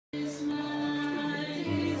I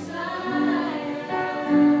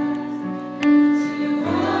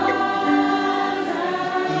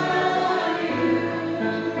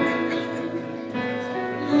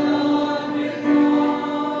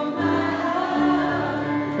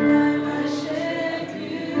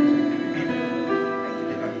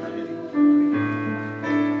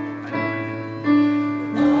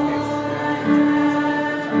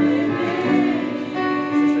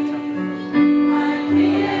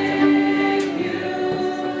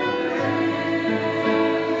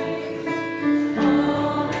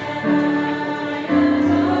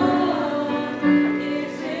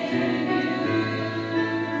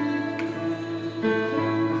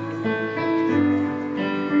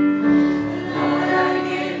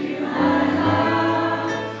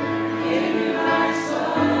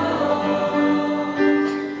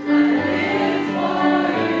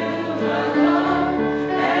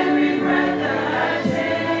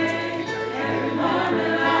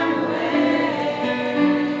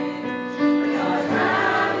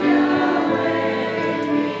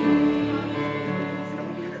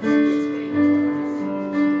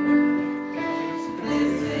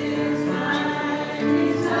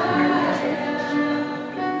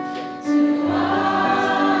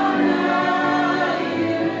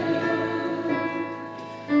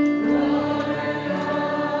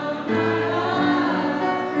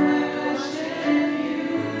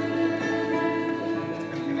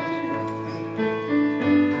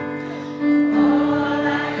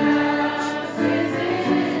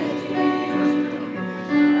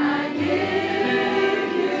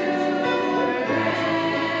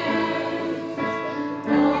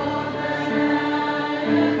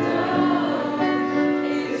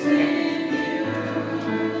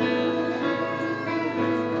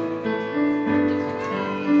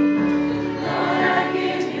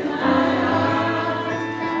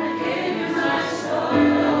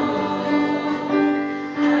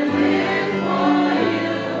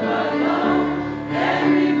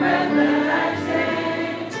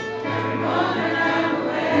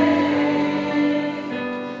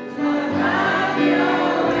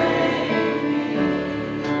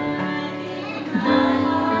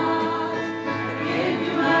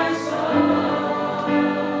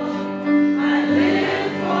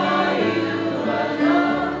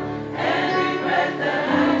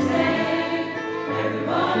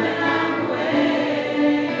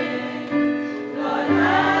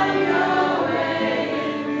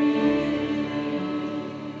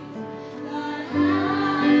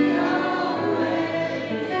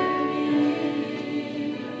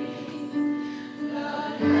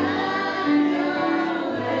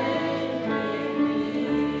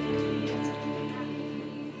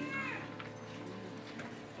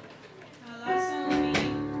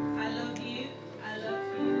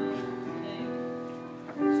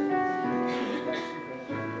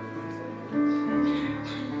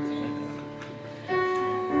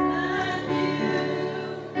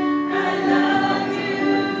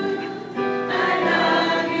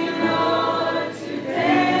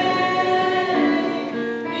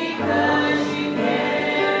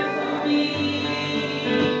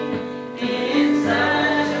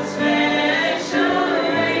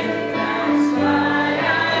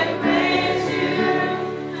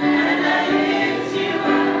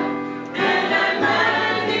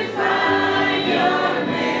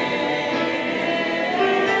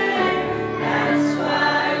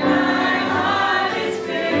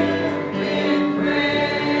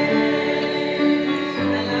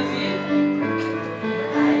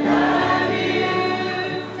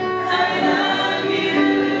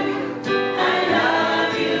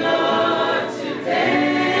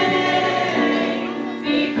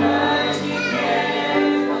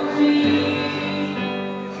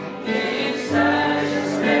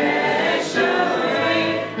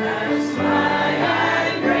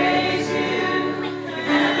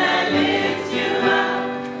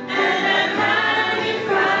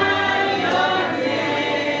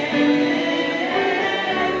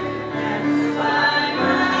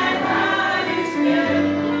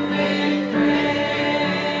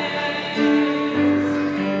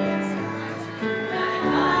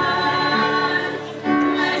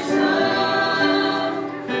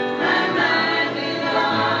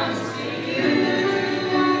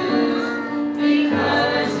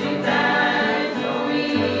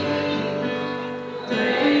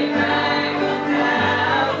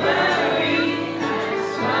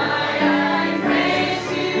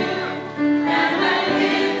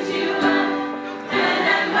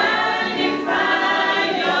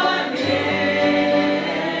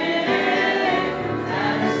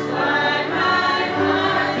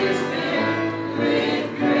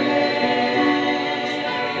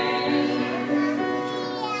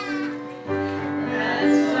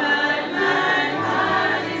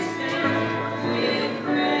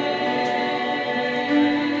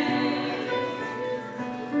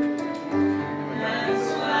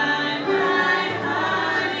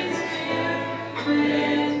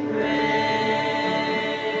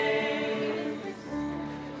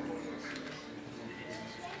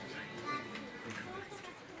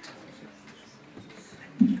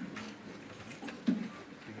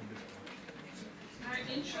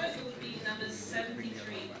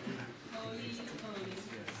 73. Holy, holy.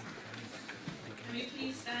 Can we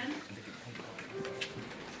please stand?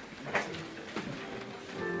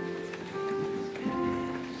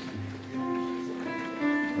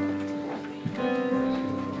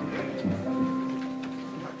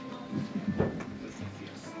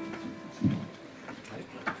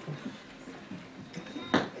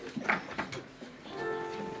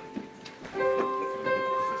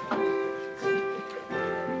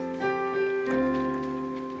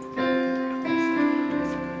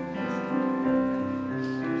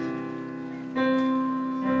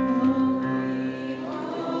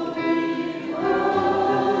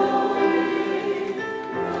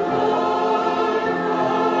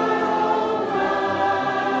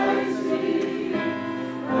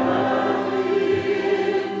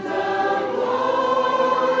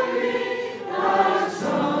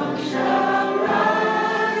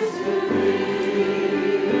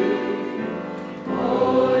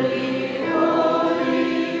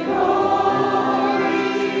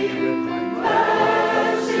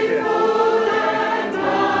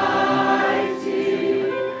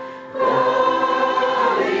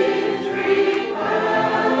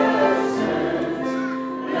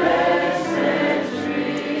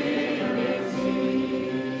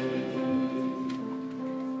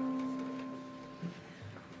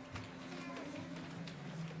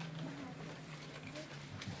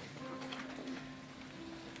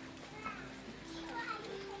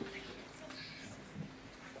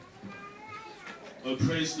 Oh,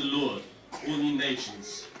 praise the Lord, all ye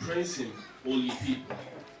nations. Praise him, all ye people.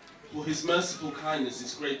 For his merciful kindness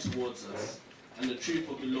is great towards us, and the truth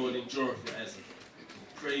of the Lord endureth forever.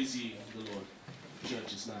 Praise ye the Lord. The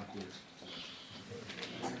church is now called.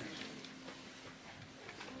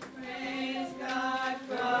 Praise God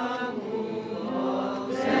from whom all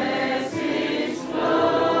blessings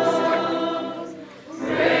flow.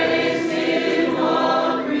 Praise him,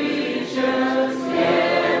 all creatures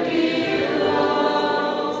here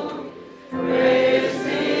below. Praise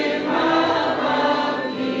him above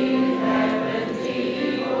the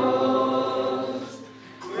heavenly hosts.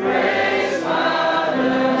 Praise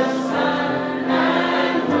Father, Son,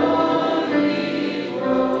 and Holy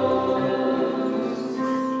Ghost.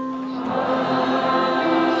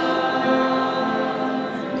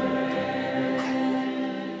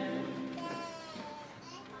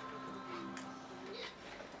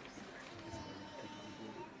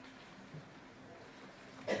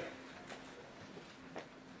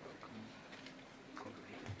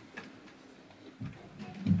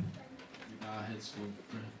 We bow our heads for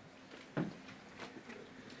prayer.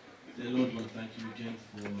 Dear Lord, I want to thank you again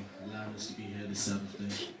for allowing us to be here this Sabbath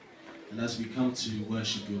day. And as we come to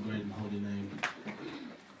worship your great and holy name,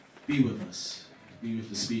 be with us. Be with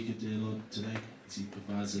the speaker, dear Lord, today, as he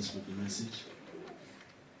provides us with the message.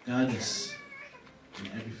 Guide us in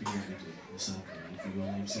everything that we do. This I pray, and for your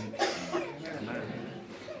name's sake. Amen.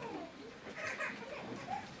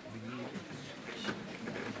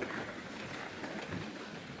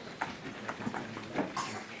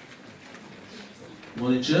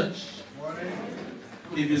 Morning, church. Morning. How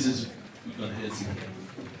many visitors we got here today?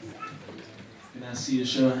 Can I see a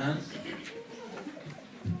show of hands?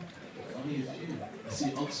 Only a few. I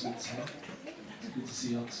see Oxford's here. It's good to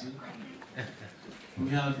see Oxford. We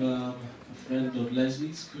have a friend of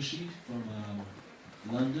Lesley's, Cushy, from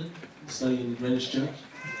London, studying in Greenwich Church.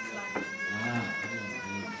 Ah,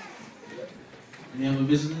 yeah. Any other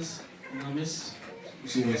visitors I miss?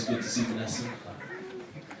 It's always good to see Vanessa.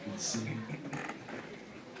 Good to see you.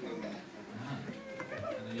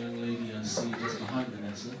 And a young lady I see just behind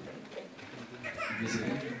Vanessa.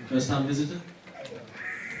 Visitor. First time visitor?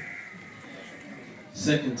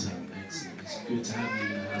 Second time, excellent. It's good to have you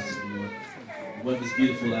in the house of the Lord. The weather's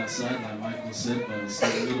beautiful outside, like Michael said, but it's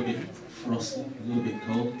still a little bit frosty, a little bit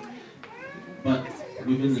cold. But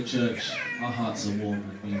within the church, our hearts are warm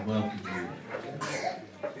and we welcome you.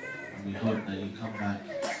 And we hope that you come back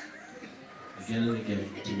again and again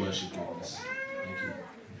to worship with us. Thank you.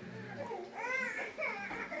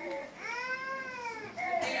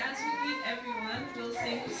 Okay, as we greet everyone, we'll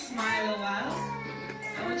sing Smile a While.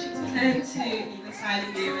 I want you to turn to either side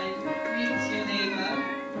of you and greet your neighbor.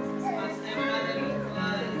 Ask them how their week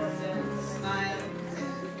was and smile.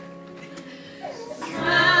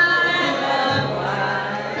 Smile a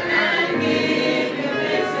while and give your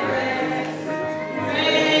face a rest.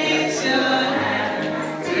 Raise your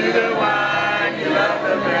hands to the one you love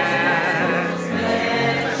the best.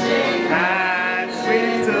 Let's shake hands,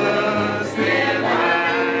 sweet toast, and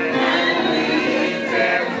wine, and leave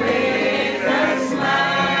them with a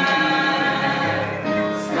smile.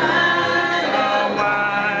 Smile a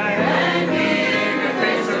while and give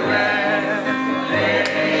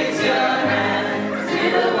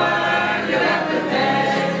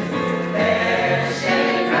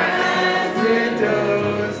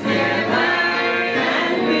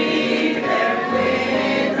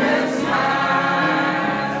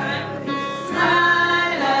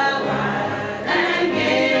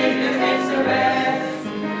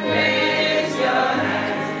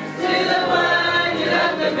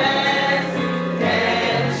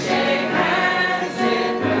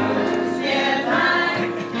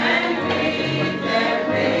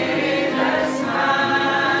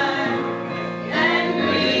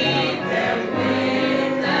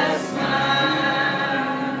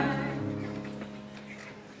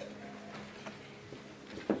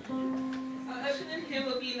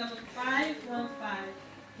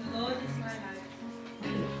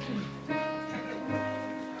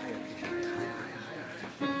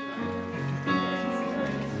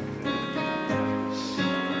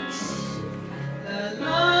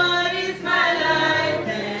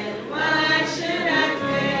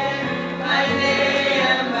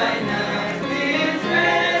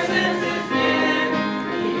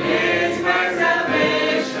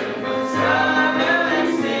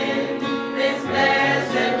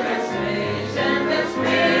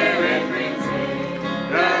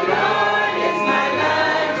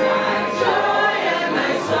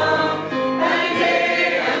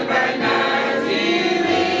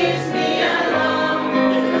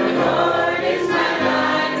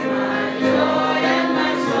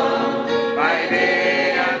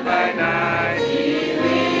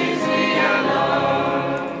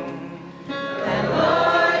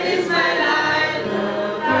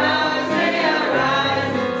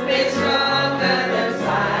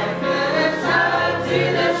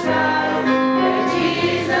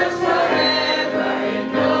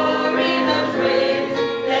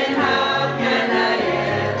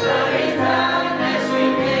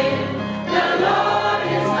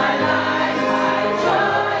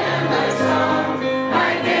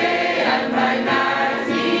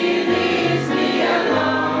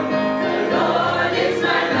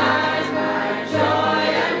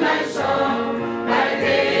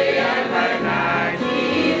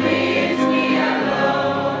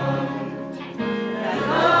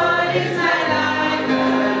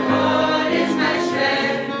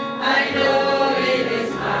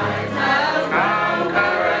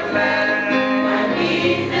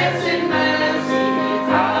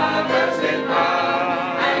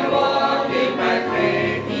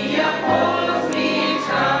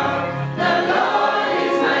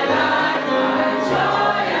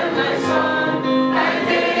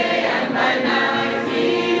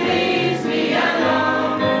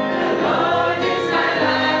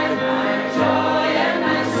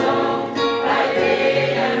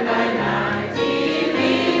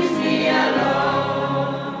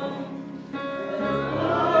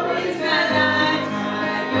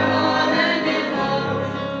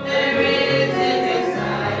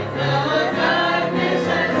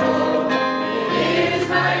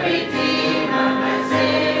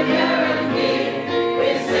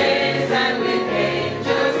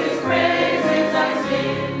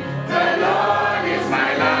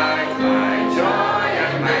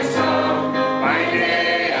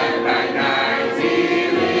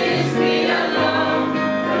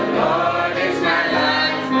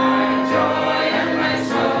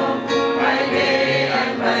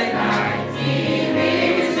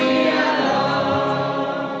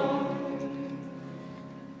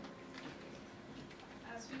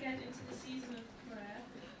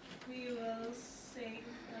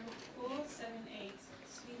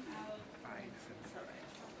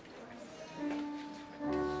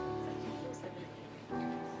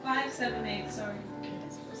 578, sorry.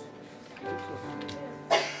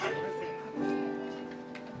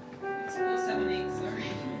 It's 478, sorry.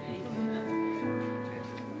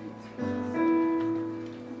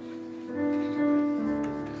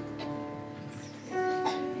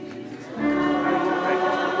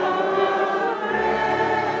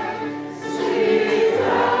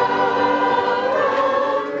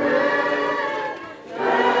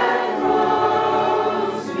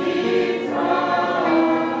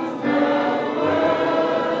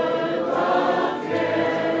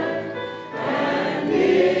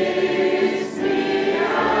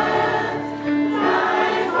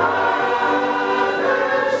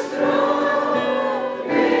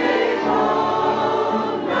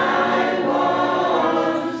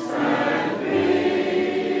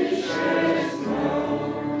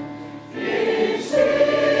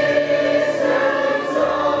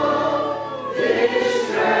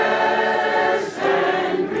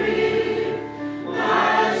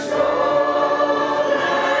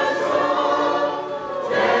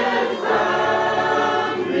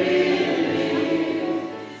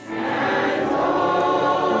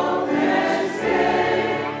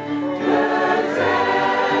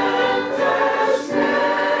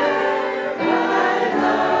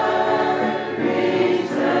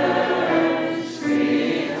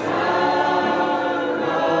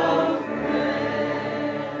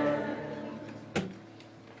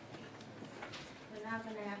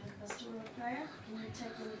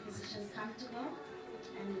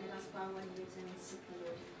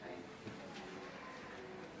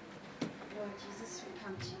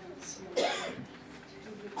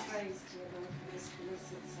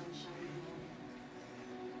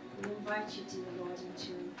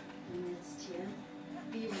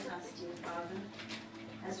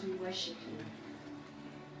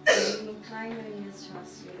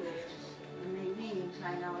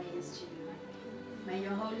 May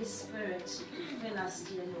your Holy Spirit fill us,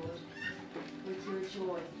 dear Lord, with your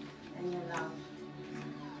joy and your love.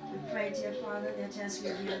 We pray, dear Father, that as we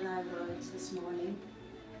hear thy words this morning,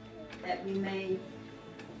 that we may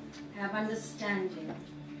have understanding,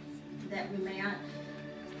 that we may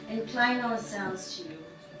incline ourselves to you,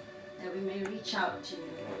 that we may reach out to you.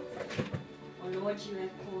 Oh Lord, you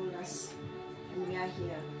have called us, and we are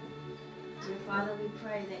here. Dear Father, we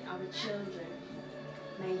pray that our children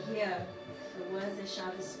may hear the words that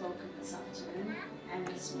shall be spoken this afternoon and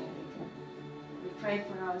this morning. We pray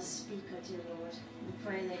for our speaker, dear Lord. We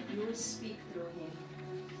pray that you will speak through him,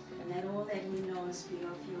 and that all that he knows be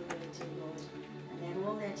of your will, dear Lord, and that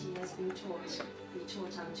all that he has been taught be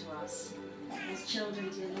taught unto us. As children,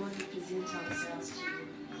 dear Lord, we present ourselves to you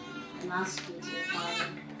and ask you, dear Father,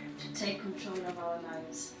 to take control of our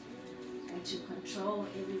lives and to control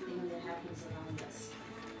everything that happens around us.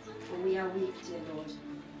 For we are weak, dear Lord.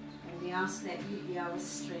 And we ask that you be our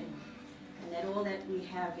strength, and that all that we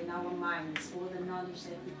have in our minds, all the knowledge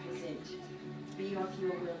that we present, be of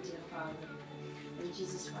your will, dear Father. In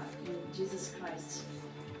Jesus Christ,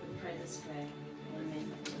 we pray this prayer.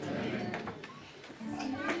 Amen.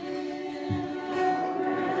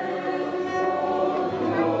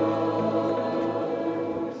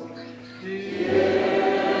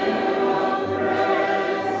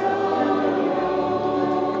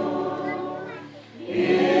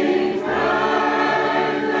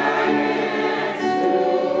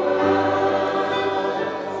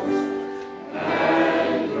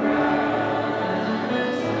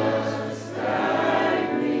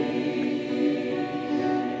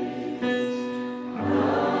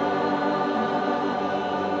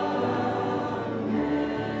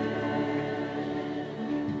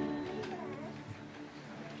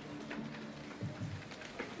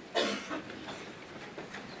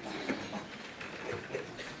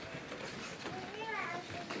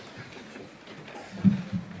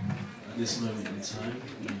 This moment in time,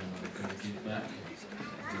 we are going to give back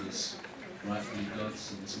what is rightfully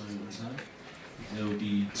God's in this moment in time. There will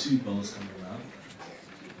be two bowls coming around,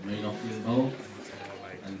 the main offering bowl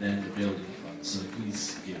and then the building fund. So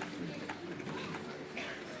please give freely.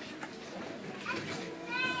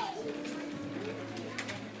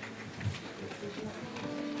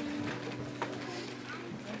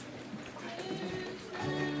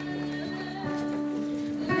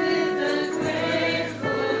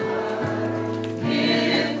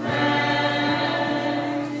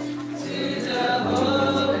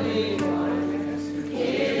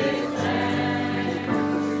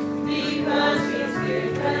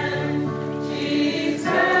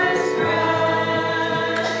 Jesus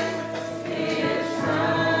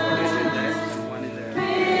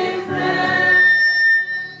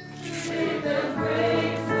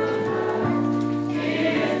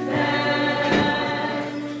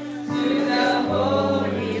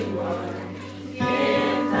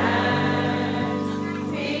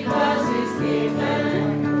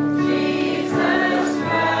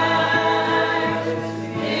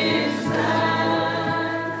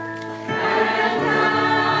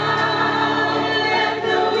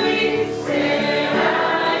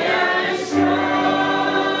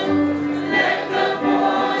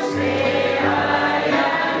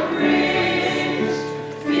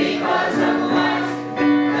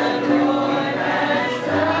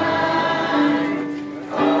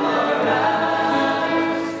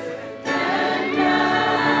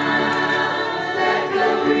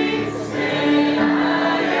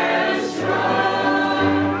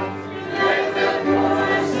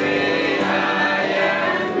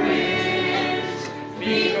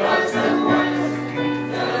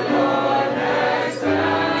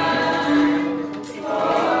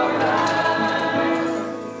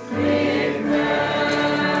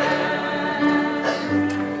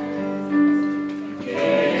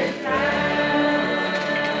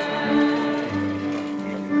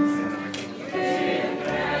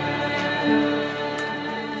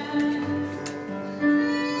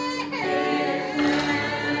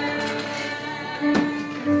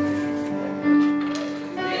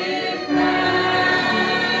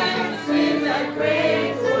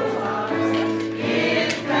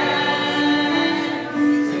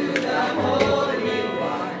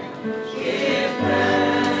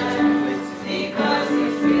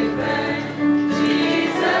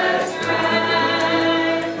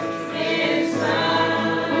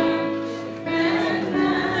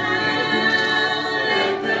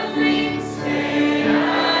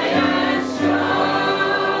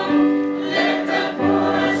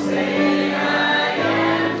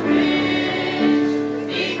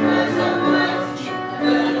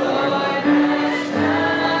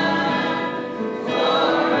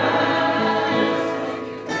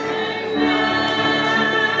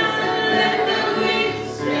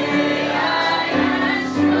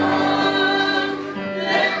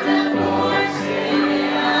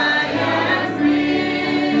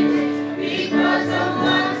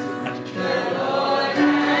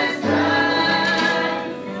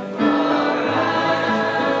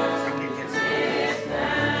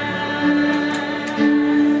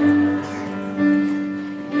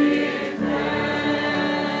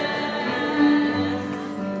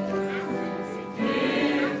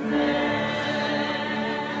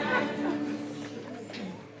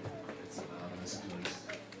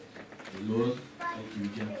Lord, thank you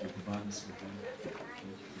again for providing us with them. Thank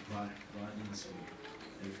you for providing us with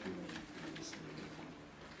everything we need for this day.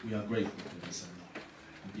 We are grateful for this and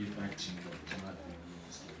we give back to you, Lord, tonight for your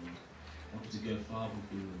ministry, Lord. Help us to go far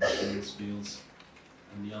within the missions fields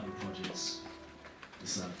and the other projects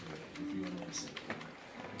this afternoon, if you are name's sake.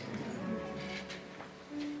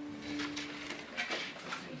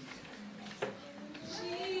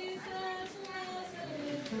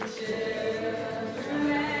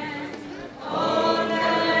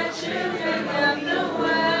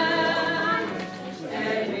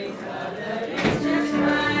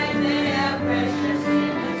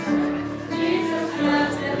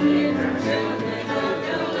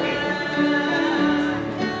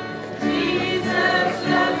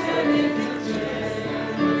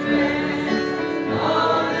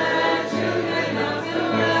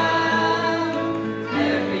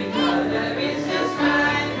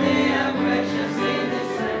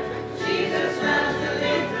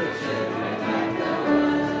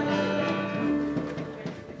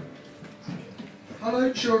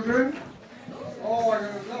 Hello children. Oh, I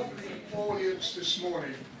got a lovely audience this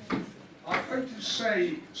morning. I'm going to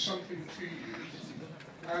say something to you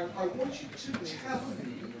and I want you to tell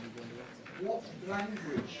me what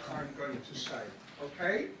language I'm going to say,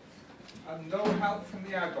 okay? And no help from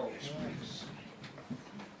the adults, please.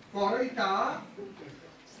 Goreda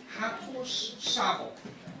Hapos Sabo.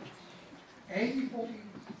 Anybody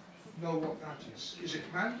know what that is? Is it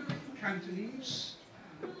Mandarin, Cantonese?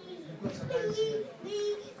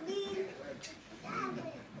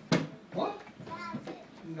 What?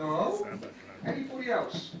 No? Anybody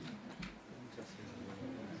else?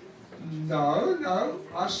 No, no.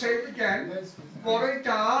 I'll say it again.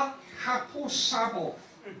 Goreda Hapos Sabo.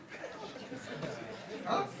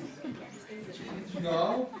 Huh?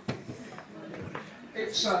 No.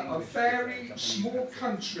 It's a very small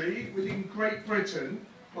country within Great Britain,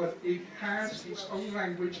 but it has its own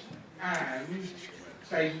language and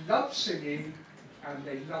they love singing and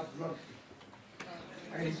they love rugby.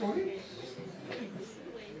 Anybody?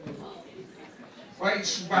 Well,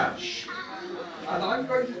 it's Welsh. And I'm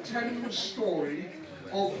going to tell you a story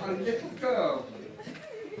of a little girl.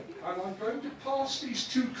 And I'm going to pass these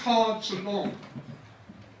two cards along.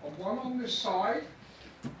 One on this side,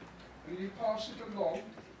 and you pass it along,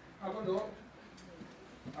 have a look.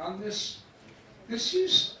 And this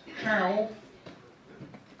is how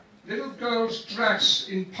little girls dress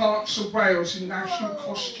in parts of Wales in national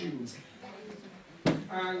costume.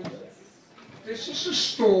 And this is a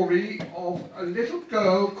story of a little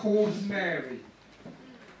girl called Mary.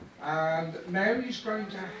 And Mary's going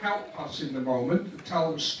to help us in the moment to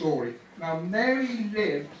tell the story. Now, Mary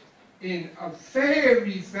lived in a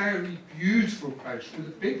very, very beautiful place with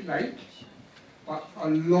a big lake, but a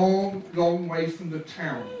long, long way from the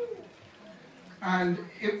town. And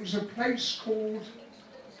it was a place called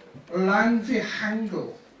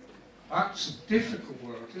Llanfihangel. That's a difficult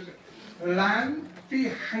word, isn't it?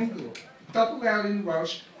 Llanfihangel. Double L in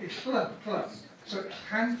Welsh, it's club. So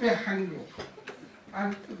Llanfihangel.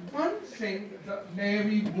 And one thing that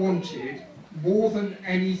Mary wanted more than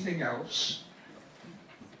anything else,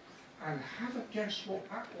 and have a guess what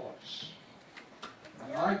that was.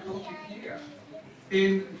 And I got it here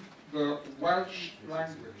in the Welsh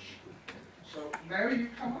language. So Mary, you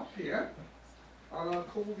come up here, and I'll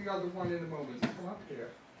call the other one in a moment. You come up here,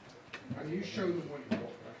 and you show them what you've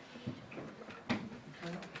got there.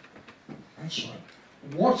 Okay. That's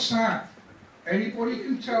right. What's that? Anybody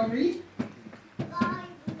can tell me? Bible.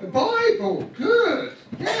 The Bible. Good.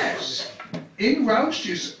 Yes. In Welsh,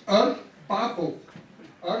 it's Bible.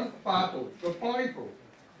 The Bible.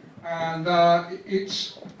 And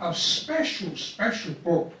it's a special, special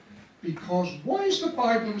book, because why is the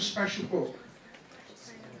Bible a special book?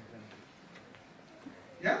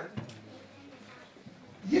 Yeah?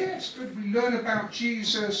 Yes, good. We learn about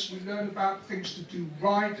Jesus, we learn about things to do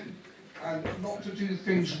right and not to do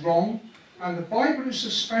things wrong. And the Bible is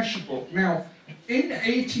a special book. Now, in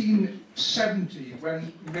 1870,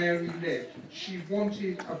 when Mary lived, she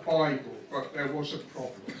wanted a Bible, but there was a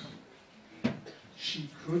problem. She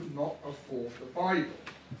could not afford the Bible.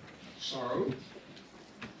 So,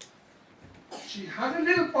 she had a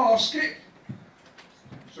little basket.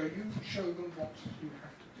 So you show them what you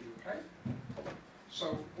have to do, okay?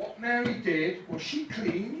 So what Mary did was she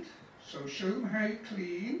cleaned. So show them how you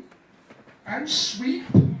clean and sweep.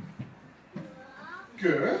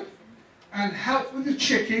 Good. And help with the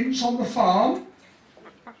chickens on the farm.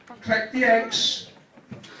 Collect the eggs.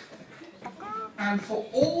 And for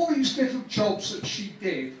all these little jobs that she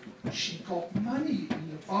did, she got money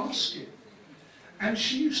in the basket. And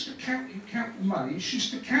she used to count the money. She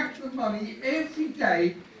used to count the money every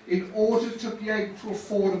day in order to be able to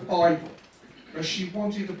afford a Bible. Because she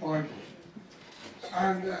wanted a Bible.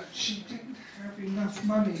 And she didn't have enough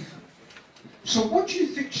money. So what do you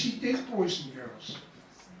think she did, boys and girls?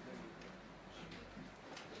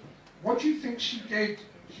 What do you think she did?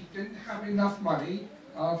 She didn't have enough money.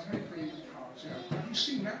 I'll take these cards out. Have you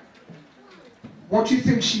seen that? What do you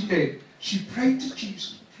think she did? She prayed to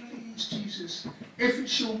Jesus. Please, Jesus,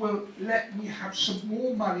 if you will let me have some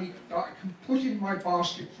more money that I can put in my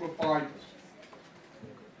basket for a Bible.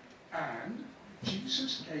 And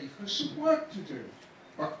Jesus gave her some work to do.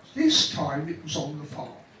 But this time it was on the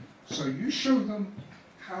farm. So you show them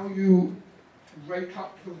how you rake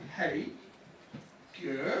up the hay.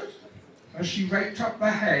 Good. And she raked up the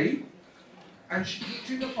hay, and she put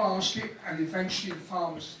it in a basket, and eventually the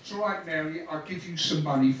farmer said, "It's all right, Mary, I'll give you some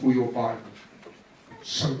money for your Bible."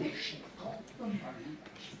 So she got the money,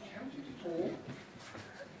 she counted it all,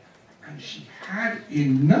 and she had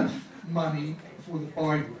enough money for the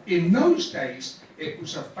Bible. In those days, it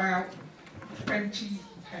was about 20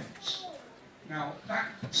 pence. Now, that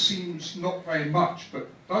seems not very much, but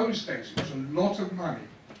those days it was a lot of money.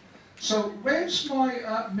 So, where's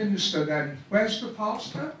my minister then? Where's the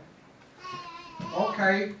pastor?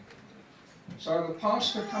 Okay. So the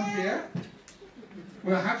pastor come here.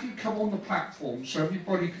 We'll have you come on the platform so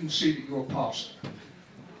everybody can see that you're a pastor.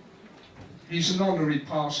 He's an honorary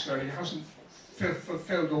pastor. He hasn't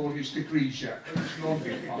fulfilled all his degrees yet, but he's an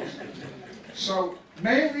honorary pastor. So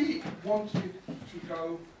Mary wanted to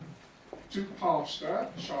go to Pastor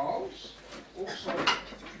Charles. Also,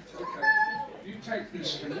 okay. You take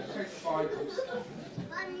this one, you take the Bible.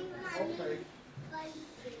 Okay.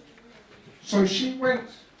 So she went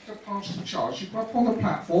to Pastor Charles. She got up on the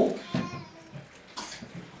platform.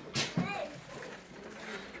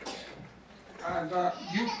 And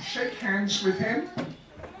you shake hands with him.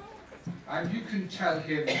 And you can tell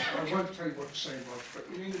him, I won't tell you what to say, but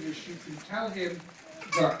in English you can tell him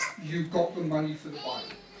that you got the money for the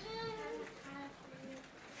Bible.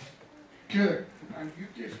 Good. And you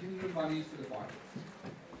give him the money for the Bible.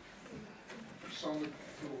 Some would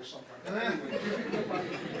or something. Anyway, give him the money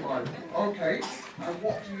for the Bible. Okay. And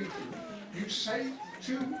what do? You say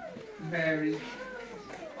to Mary,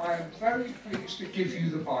 I am very pleased to give you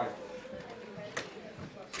the Bible.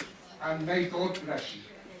 And may God bless you.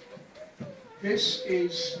 This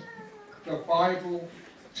is the Bible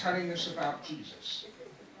telling us about Jesus.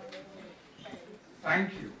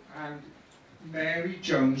 Thank you. And Mary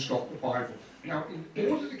Jones got the Bible. Now,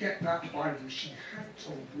 in order to get that Bible, she had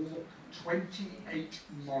to walk 28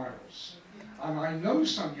 miles. And I know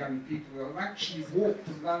some young people that have actually walked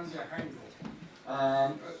from Landerhangel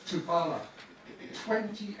to Bala,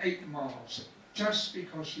 28 miles, just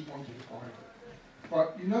because she wanted a Bible.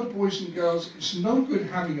 But you know, boys and girls, it's no good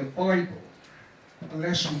having a Bible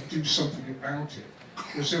unless we do something about it.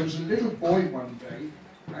 Because there was a little boy one day,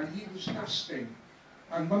 and he was dusting.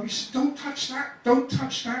 And Mummy said, don't touch that,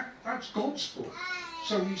 that's God's book.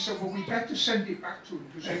 So he said, well, we better send it back to him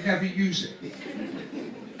because we never use it.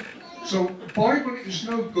 So the Bible is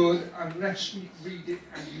no good unless we read it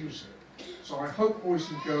and use it. So I hope, boys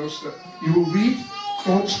and girls, that you will read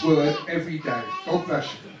God's word every day. God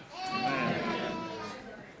bless you.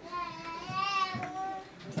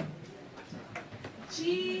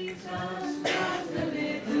 Jesus loves the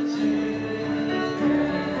little children,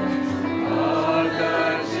 all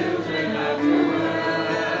the children of the world.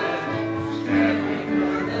 Every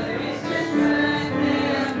mother is just right, they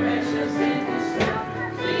are precious in His sight.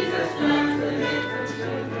 Jesus loves the little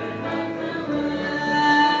children of the world.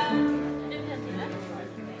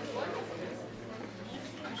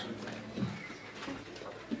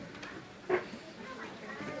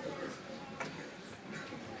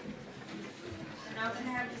 Now we're going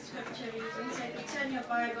to have the scripture reading. So if you turn your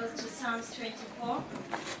Bibles to Psalms 24,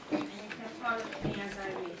 and you can follow me as I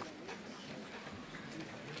read.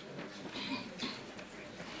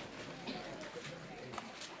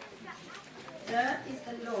 The earth is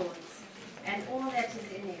the Lord's, and all that is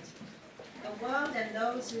in it, the world and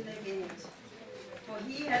those who live in it. For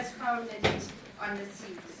He has founded it on the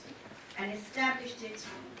seas, and established it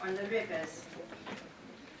on the rivers.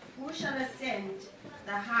 Who shall ascend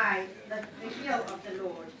the hill of the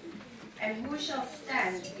Lord, and who shall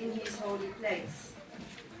stand in His holy place?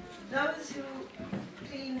 Those who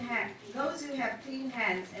have clean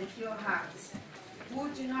hands and pure hearts, who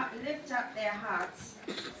do not lift up their hearts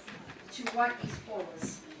to what is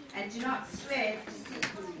false, and do not swear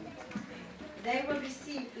deceitfully. They will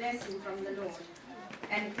receive blessing from the Lord,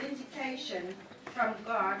 and vindication from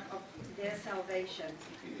God of their salvation.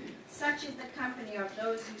 Such is the company of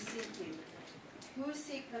those who seek him, who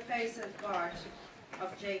seek the face of God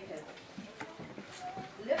of Jacob.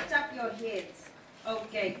 Lift up your heads, O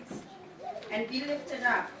gates, and be lifted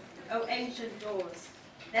up, O ancient doors,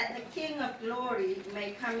 that the King of glory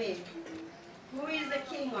may come in. Who is the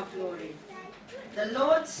King of glory? The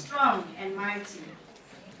Lord strong and mighty,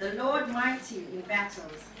 the Lord mighty in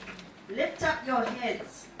battles. Lift up your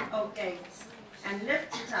heads, O gates, and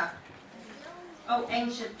lift it up, O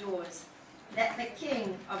ancient doors, that the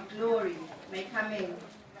King of glory may come in.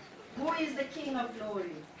 Who is the King of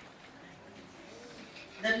glory?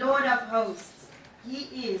 The Lord of hosts.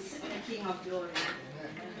 He is the King of glory.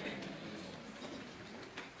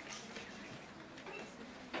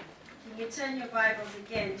 Can you turn your Bibles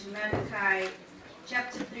again to Malachi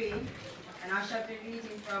chapter 3, and I shall be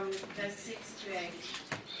reading from verse 6 to 8.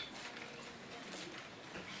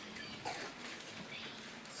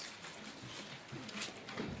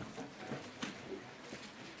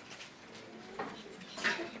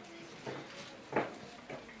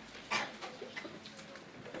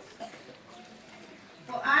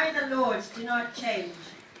 For I, the Lord, do not change.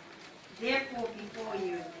 Therefore before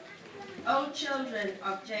you, O children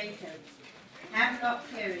of Jacob, have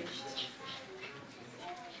not perished.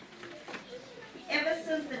 Ever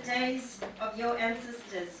since the days of your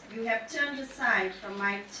ancestors, you have turned aside from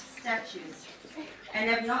my statutes and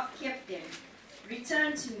have not kept them.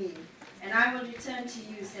 Return to me, and I will return to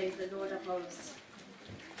you, says the Lord of hosts.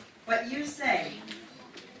 But you say,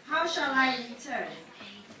 how shall I return?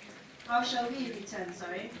 How shall we return,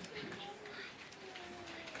 sorry?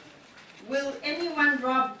 Will anyone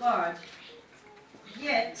rob God?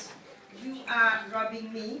 Yet you are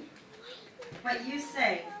robbing me. But you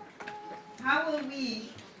say, how will we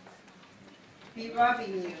be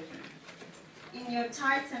robbing you? In your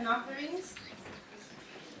tithes and offerings?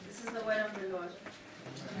 This is the word of the Lord.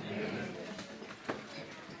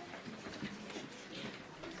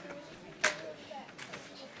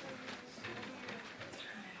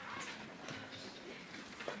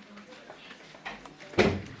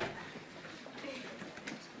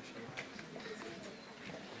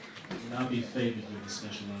 Now be favored with a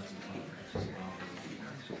special item.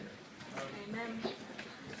 Amen.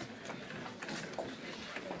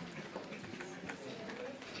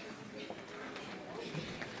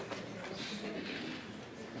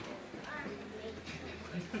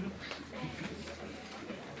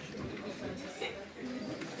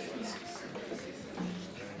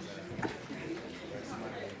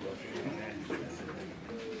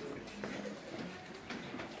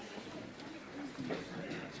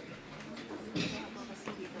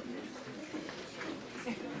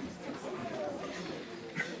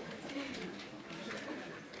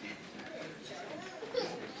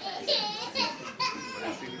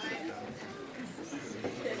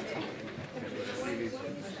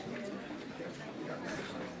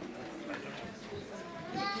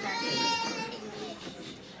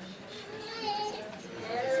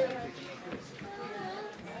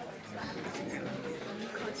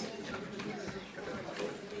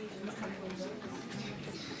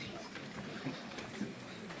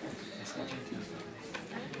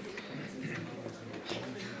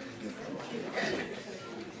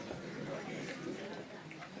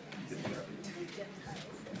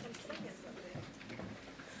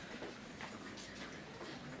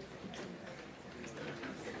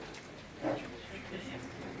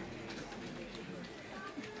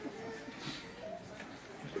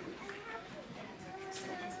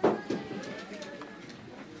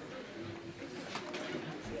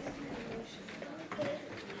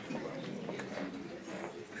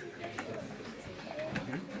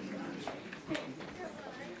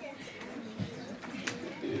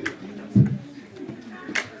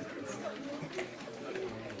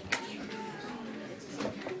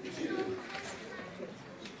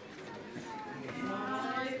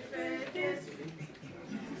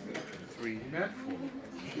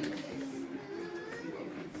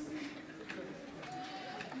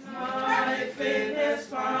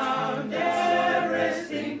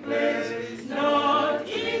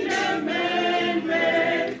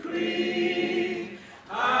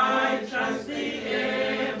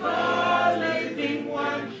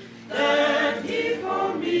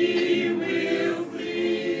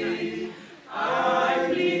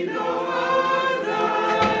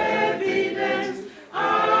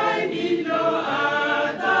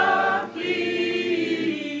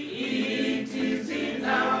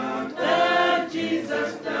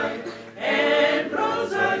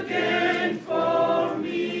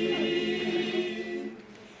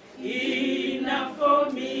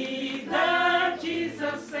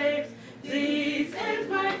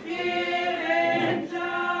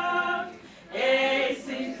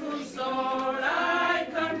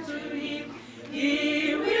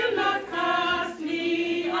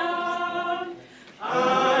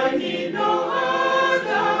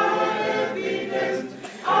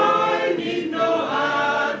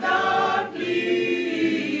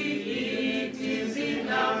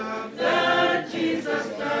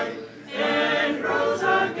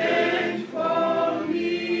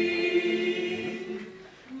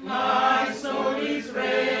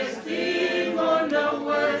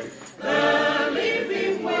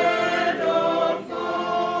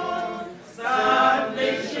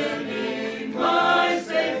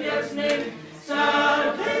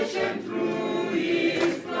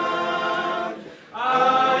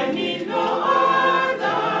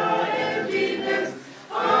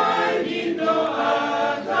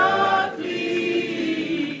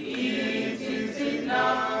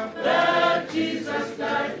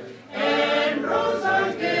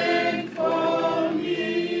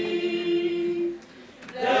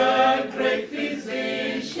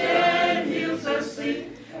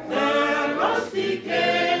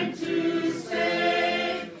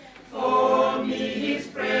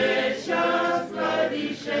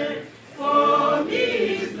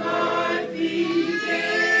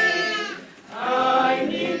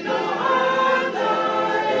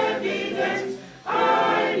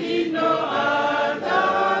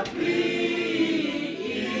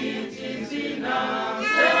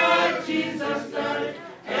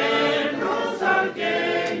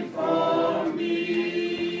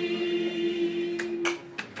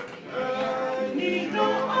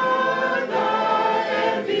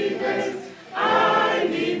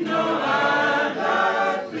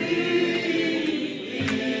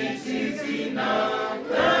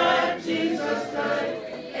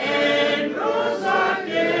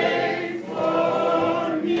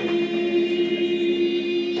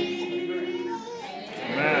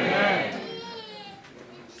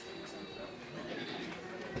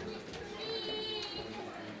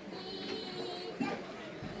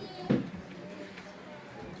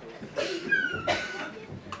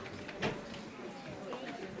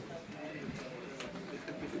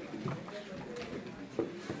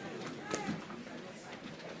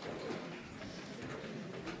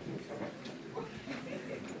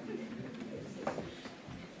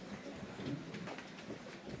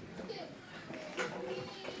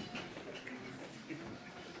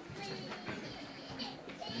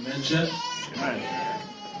 to church?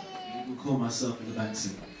 You can call myself in the back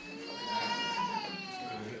seat.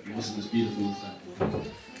 It wasn't as beautiful as that.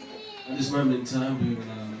 At this moment in time, we will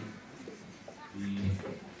be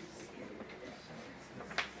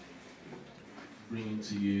bringing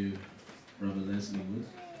to you Brother Lesley Wood,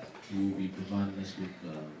 who will be providing us with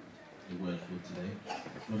the word for today.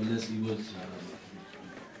 Brother Lesley Wood is,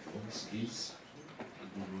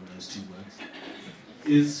 one of those two words,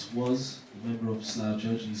 was a member of Slough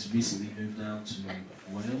Church. He's recently moved down to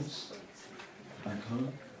Wales, back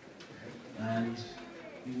home, and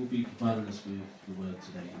he will be providing us with the word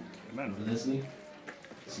today. Amen. Brother Lesley,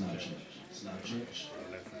 Slough Church. Slough Church.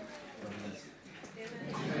 Brother Lesley.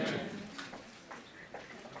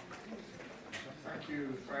 Thank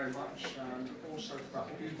you very much, and also for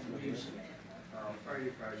that beautiful music. Very,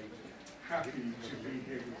 very happy to be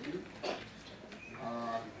here with you.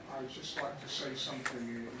 I'd just like to say something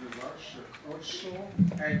in Welsh. Croeso,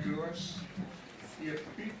 eglwys, i'r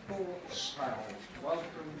people Slough.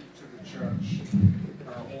 Welcome to the church,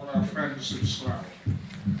 all our friends in Slough.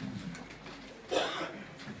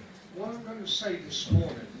 What I'm going to say this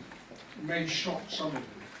morning may shock some of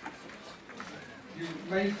you. You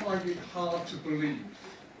may find it hard to believe.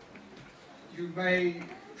 You may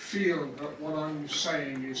feel that what I'm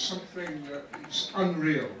saying is something that is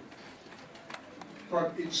unreal.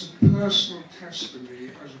 But it's a personal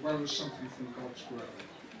testimony as well as something from God's word.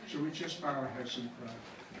 Shall we just bow our heads in prayer?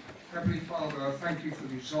 Heavenly Father, I thank you for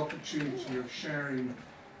this opportunity of sharing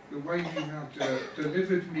the way you have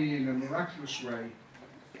delivered me in a miraculous way.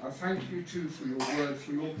 I thank you too for your word,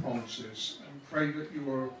 for your promises, and pray that you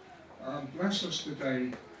will bless us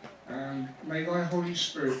today, and may thy Holy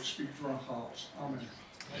Spirit speak to our hearts. Amen.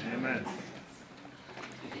 Amen.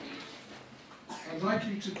 I'd like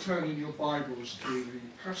you to turn in your Bibles to the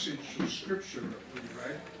passage of Scripture that we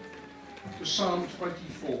read, to Psalm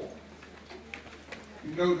 24.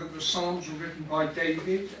 You know that the Psalms were written by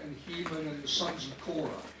David and Heman and the sons of Korah.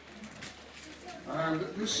 And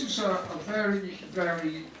this is a very,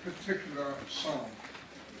 very particular psalm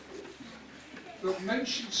that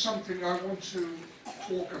mentions something I want to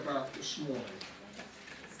talk about this morning.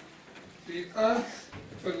 The earth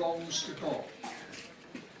belongs to God.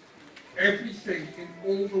 Everything in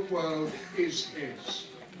all the world is his.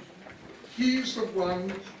 He is the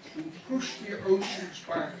one who pushed the oceans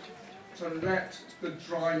back to let the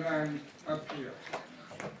dry land appear.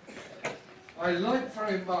 I like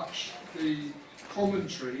very much the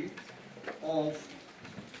commentary of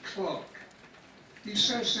Clark. He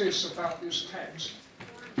says this about this text.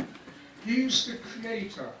 He's the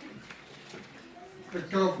creator, the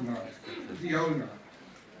governor, the owner.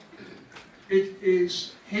 It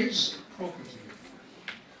is his property.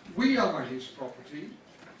 We are his property.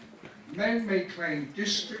 Men may claim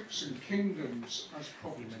districts and kingdoms as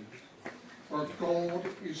property, but God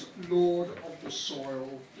is Lord of the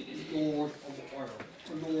soil, Lord of oil,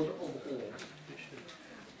 the Lord of all.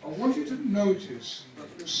 I want you to notice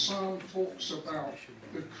that this psalm talks about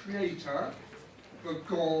the creator, the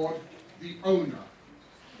God, the owner.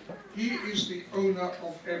 He is the owner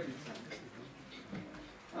of everything.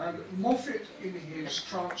 And Moffat, in his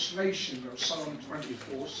translation of Psalm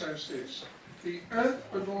 24, says this: the earth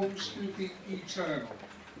belongs to the eternal,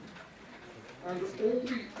 and all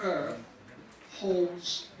the earth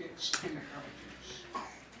holds its inhabitants.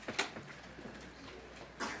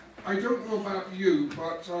 I don't know about you,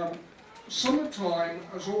 but summertime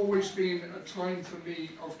has always been a time for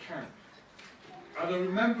me of camp. And I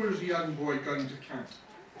remember as a young boy going to camp.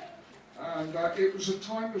 And it was a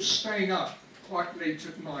time of staying up quite late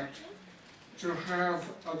at night to have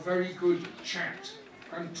a very good chat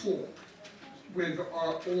and talk with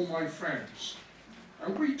all my friends.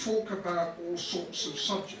 And we talk about all sorts of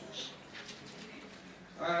subjects.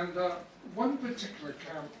 And one particular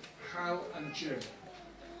camp, Hal and Jim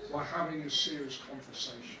were having a serious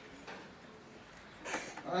conversation.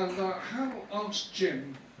 And Hal asked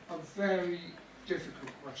Jim a very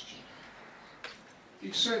difficult question.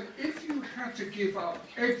 He said, if you had to give up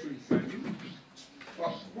everything,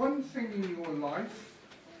 but one thing in your life,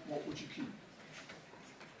 what would you keep?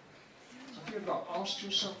 Have you ever asked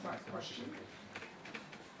yourself that question?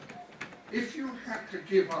 If you had to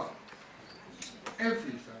give up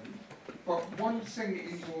everything, but one thing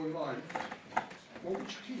in your life, what would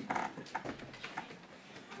you keep?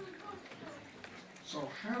 So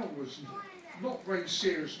Hal was not very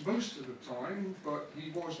serious most of the time, but he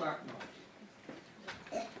was that night.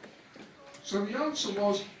 So the answer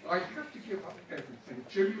was, I have to give up everything.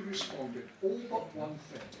 Jimmy responded, all but one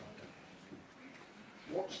thing.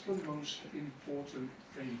 What's the most important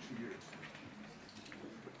thing to you?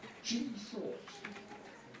 Jimmy thought,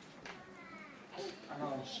 an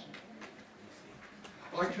answer.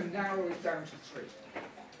 I can narrow it down to 3.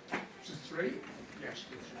 To 3? Yes, to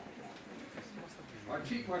 3. I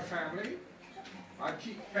keep my family. I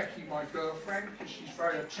keep Becky, my girlfriend, because she's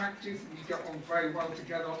very attractive and we get on very well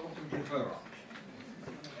together. I'm not going to give her up.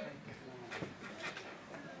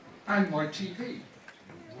 And my TV.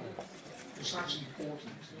 Because that's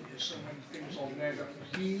important. There's so many things on there that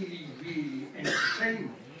really, really entertain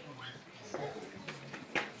me.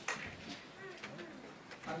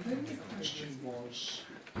 And then the question was,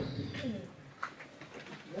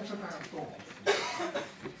 what about God?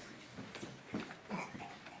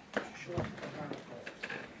 What about God?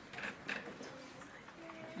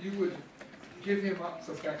 You would give him up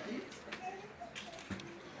for Becky?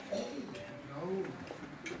 Oh, no.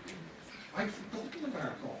 I've forgotten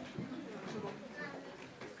about God.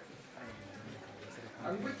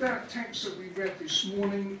 And with that text that we read this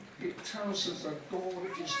morning, it tells us that God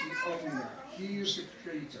is the owner. He is the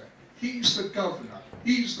creator. He's the governor.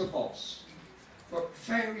 He's the boss. But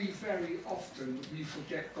very, very often we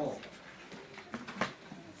forget God.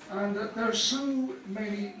 And there are so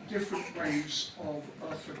many different ways of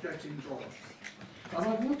forgetting God. And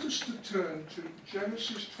I want us to turn to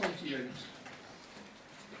Genesis 28,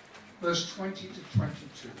 verse 20 to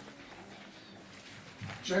 22.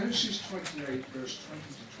 Genesis 28, verse 20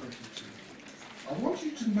 to 22. I want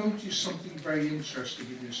you to notice something very interesting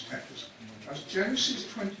in this text. That's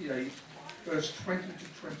Genesis 28, verse 20 to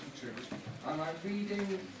 22. And I'm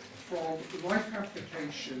reading from Life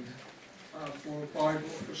Application for a Bible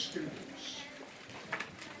for students.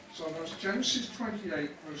 So that's Genesis 28,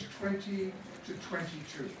 verse 20 to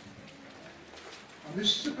 22. And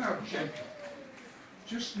this is about Jacob.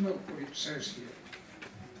 Just note what it says here.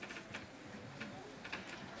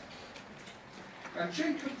 And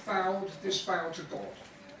Jacob vowed this vow to God.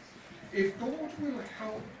 If God will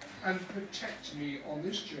help and protect me on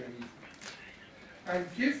this journey, and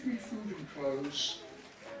give me food and clothes,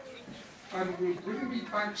 and will bring me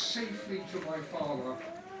back safely to my father,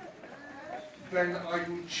 then I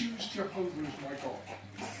will choose Jehovah as my God.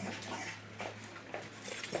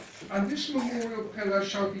 And this memorial pillar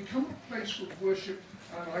shall become a place of worship,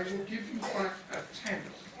 and I will give you back a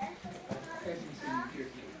tenth of everything you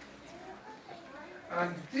give me.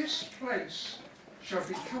 And this place shall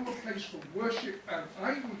become a place for worship, and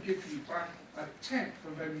I will give you back a tenth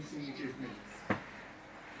of everything you give me.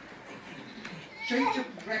 Jacob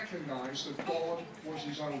recognized that God was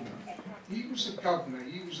his owner. He was the governor,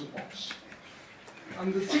 he was the boss.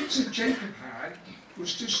 And the things that Jacob had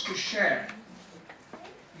was just to share.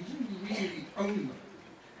 He didn't really own them.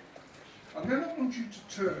 And then I want you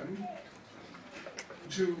to turn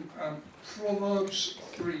to Proverbs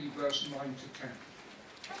 3, verse 9 to 10.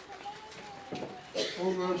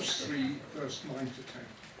 Proverbs 3, verse 9 to 10.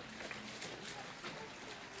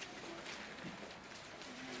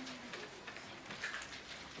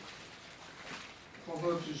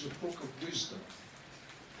 Proverbs is a book of wisdom.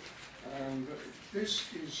 And this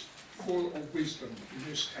is full of wisdom in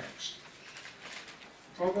this text.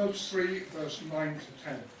 Proverbs 3, verse 9 to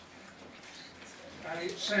 10. And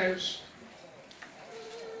it says,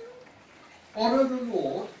 "Honor the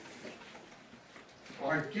Lord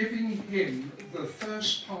by giving him the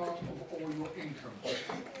first part of all your income."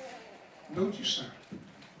 Notice that.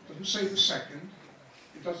 It doesn't say the second.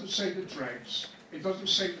 It doesn't say the dregs. It doesn't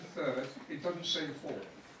say the third. It doesn't say the fourth.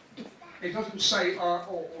 It doesn't say,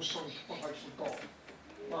 oh, sorry, I forgot.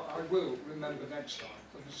 Well, I will remember next time.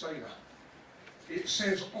 It doesn't say that. It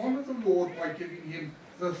says, honor the Lord by giving him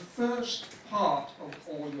the first part of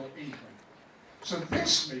all your income. So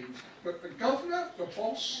this means that the governor, the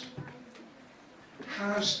boss,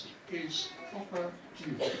 has his proper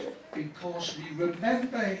due because we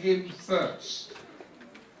remember him first,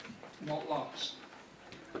 not last.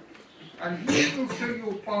 And he will fill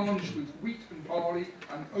your barns with wheat and barley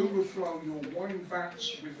and overflow your wine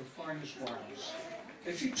vats with the finest wines.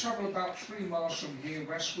 If you travel about 3 miles from here,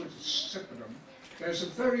 westward to Sippenham, there's a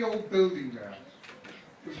very old building there.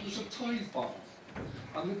 It was a tithe barn.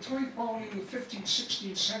 And the tithe barn in the 15th,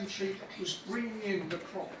 16th century was bringing in the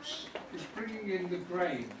crops, was bringing in the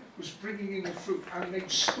grain, was bringing in the fruit, and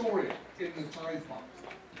they'd store it in the tithe barn.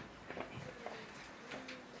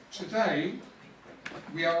 Today,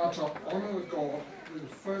 we are to honour God with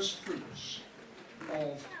the first fruits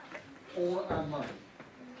of all our money.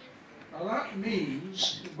 Now that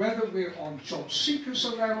means whether we're on job seekers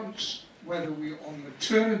allowance, whether we're on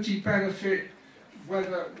maternity benefit,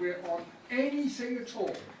 whether we're on anything at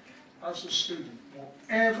all as a student,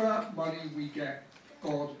 whatever money we get,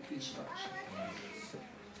 God is first.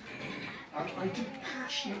 And I do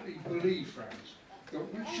passionately believe, friends,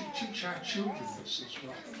 that we should teach our children this as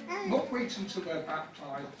well. Not wait until they're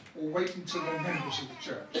baptized or wait until they're members of the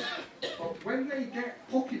church. But when they get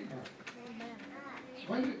pocket money,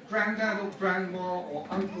 when granddad or grandma or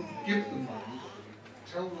uncle give them money,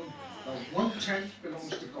 tell them that 1/10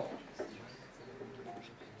 belongs to God.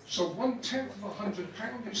 So 1/10 of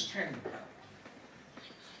 £100 is £10.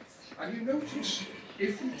 And you notice,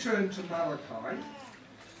 if you turn to Malachi,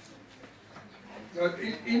 that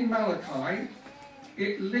in Malachi,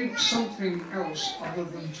 it links something else other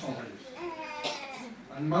than tithe.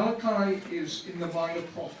 And Malachi is in the Minor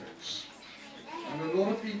Prophets. And a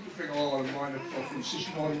lot of people think, oh, the Minor Prophets is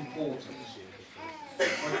not important.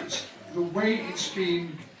 But it's the way it's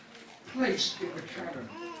been placed in the canon,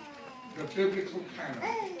 the biblical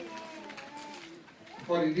canon.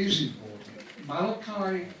 But it is important.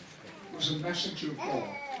 Malachi was a messenger of God,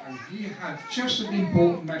 and he had just an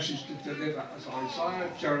important message to deliver as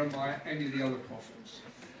Isaiah, Jeremiah, any of the other prophets.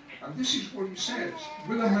 And this is what he says: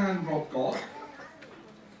 will a man rob God?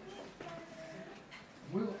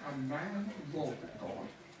 Will a man rob God?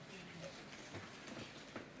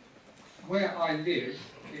 Where I live,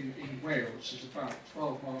 in Wales, is about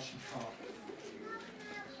 12 miles from Cardiff.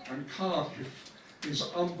 And Cardiff is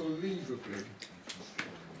unbelievably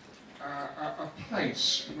a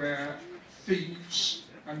place where thieves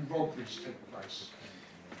and robberies take place.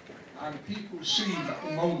 And people seem at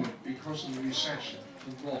the moment, because of the recession,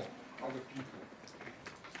 to rob other people.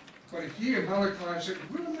 But here Malachi said,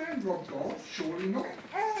 will a man rob God? Surely not.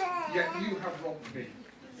 Yet you have robbed me.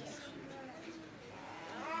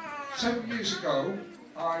 Several years ago,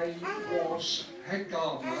 I was head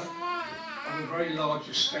gardener of a very large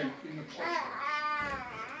estate in the Cotswolds.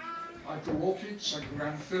 I grew orchids, I grew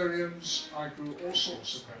anthuriums, I grew all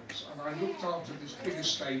sorts of things, and I looked after this big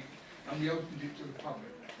estate, and we opened it to the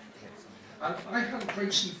public. And I had a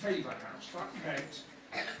grace and favour house. That meant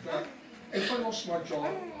that if I lost my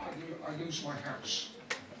job, I lose my house.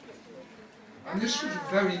 And this was a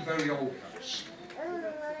very, very old house.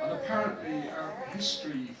 And apparently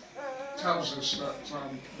history tells us that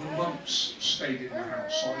the monks stayed in the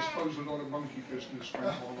house, so I suppose a lot of monkey business went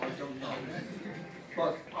on, I don't know.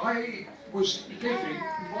 But I was living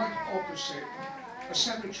right opposite a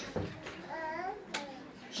cemetery.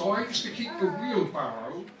 So I used to keep the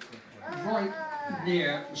wheelbarrow right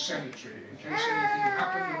near the cemetery in case anything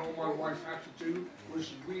happened, and all my wife had to do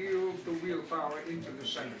was wheel the wheelbarrow into the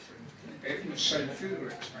cemetery. It would save funeral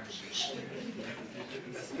expenses.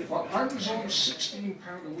 But I was on £16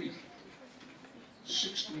 a week.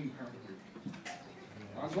 £16 a week.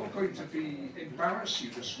 I'm not going to embarrass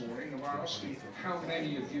you this morning of asking how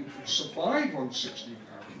many of you could survive on £16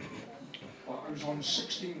 a week. But I was on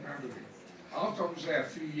 £16 a week. After I was there a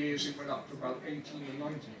few years, it went up to about 18 or 19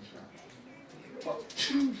 pounds. But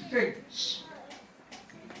two things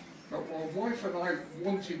that my wife and I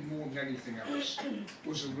wanted more than anything else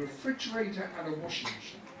was a refrigerator and a washing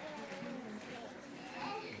machine.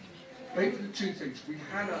 They were the two things. We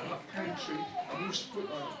had a pantry, and we used to put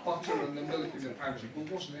butter and the milk in the pantry, but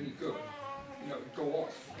it wasn't any good. You know, it would go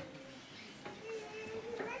off.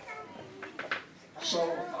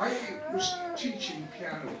 So I was teaching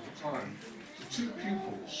piano at the time to two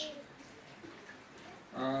pupils,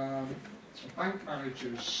 a bank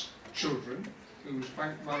manager's children, who was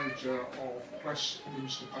bank manager of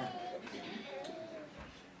Westminster Bank.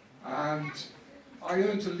 And I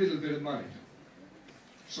earned a little bit of money.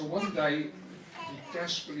 So one day, we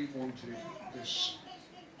desperately wanted this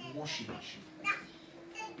washing machine.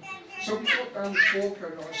 So we got down the talk,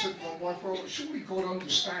 and I said to my wife, well, surely God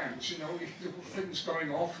understands, you know, if little things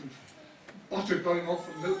going off, and butter going off,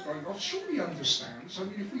 and milk going off, surely he understands. I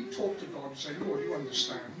mean, if we talk to God and say, Lord, you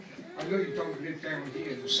understand, I know you don't live down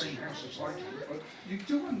here in the same house as I do, but you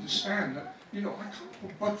do understand that, you know, I can't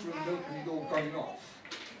put butter and milk and it all going off.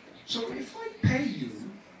 So if I pay you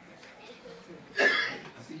at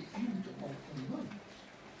the end of the month,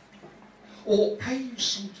 or pay you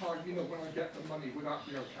sometime, you know, when I get the money, would that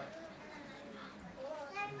be okay?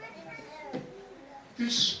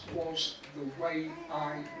 This was the way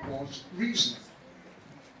I was reasoning.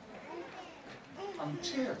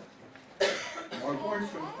 Until my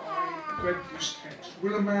wife and I read this text.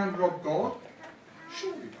 Will a man rob God?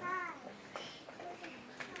 Surely not.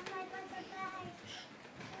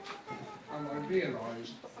 And I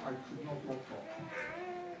realised I could not rob God.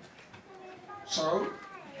 So,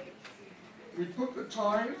 we put the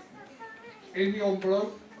tithe in the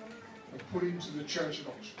envelope and put it into the church at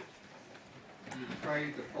Oxford. And we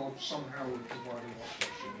prayed that God somehow would provide a washing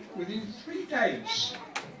machine. Within 3 days,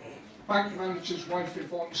 bank manager's wife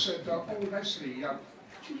Yvonne said, oh Lesley, would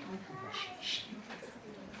you like a washing machine?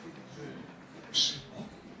 I said, what?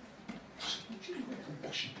 I said, what do you want a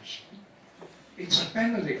washing machine? It's a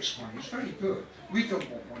Benelux one, it's very good. We don't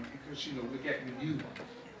want one because, you know, we're getting a new one.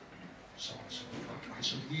 So I said, oh,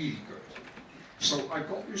 that's really good. So I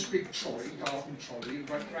got this big trolley, garden trolley, and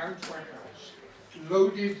went round to our house,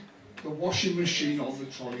 loaded the washing machine on the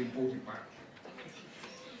trolley and brought it back.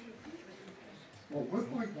 Well, when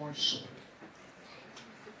my wife saw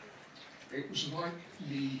it was like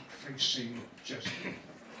me facing Jezebel,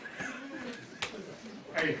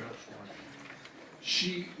 Ahab's wife.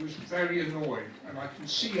 She was very annoyed, and I can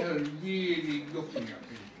see her really looking at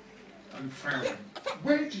me and frowning.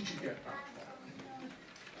 Where did you get that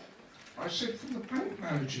from? I said, from the bank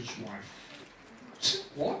manager's wife. I said,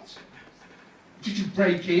 what? Did you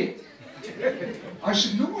break in? I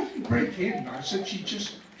said, no, I didn't break in. I said, she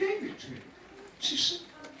just gave it to me. She said,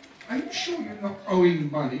 are you sure you're not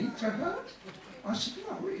owing money to her? I said,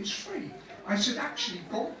 no, it's free. I said, actually,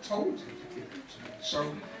 God told her to give it to me.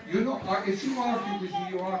 So you're not, if you argue with me,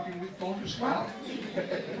 you argue with God as well.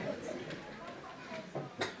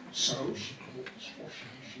 So she bought this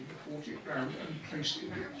washing machine, brought it round and placed it in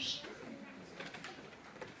the house.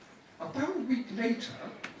 About a week later,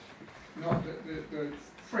 not the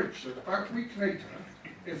fridge, about a week later,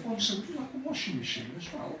 everyone said, would you like a washing machine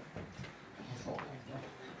as well? I thought, oh,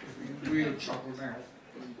 no, we're in real trouble now.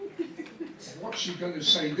 What's she going to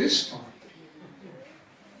say this time?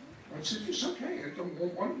 I said, it's okay, I don't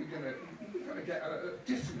want one, we're going to get a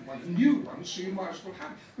different one, a new one, so you might as well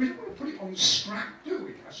have it. We don't want to put it on the scrap, do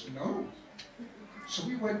we? I said, no. So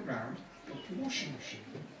we went round, got the washing machine.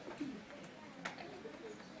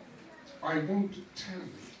 I won't tell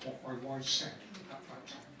you what my wife said at that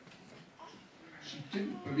time. She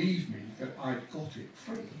didn't believe me that I'd got it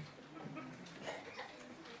free.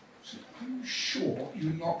 She said, are you sure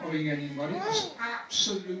you're not owing any money? I was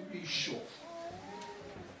absolutely sure.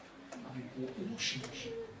 And we bought the washing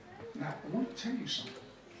machine. Now, I want to tell you something.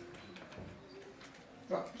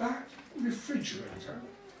 That refrigerator,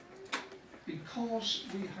 because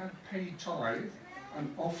we had paid tithe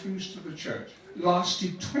and offerings to the church,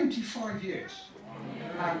 lasted 25 years.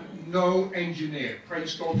 And no engineer.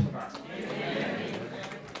 Praise God for that.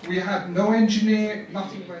 We had no engineer,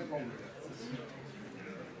 nothing went wrong with it.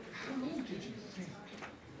 How long did you think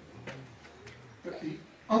that the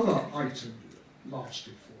other item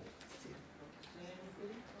lasted for?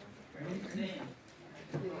 Any?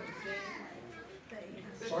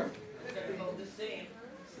 Sorry?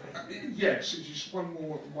 Yes, it's just one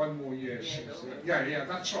more year since. Yeah,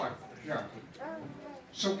 that's right. Yeah.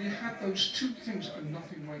 So we had those two things and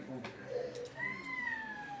nothing went wrong.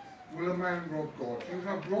 Will a man rob God? You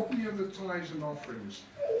have robbed me of the tithes and offerings.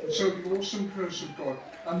 And so the awesome curse of God.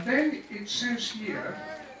 And then it says here,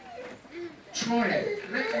 try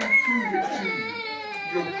it. Let me prove it to you.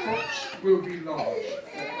 Your crops will be large,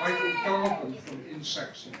 but I will guard them from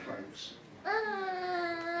insects and plagues.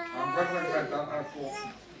 And when I read that, I thought,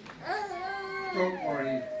 don't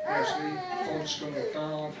worry, Lesley, God's going to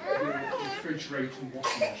guard your refrigerator and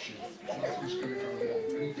washing machine. Nothing's going to go wrong.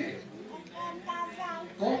 And he did.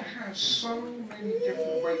 God has so many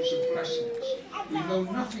different ways of blessing us. We know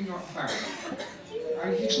nothing about.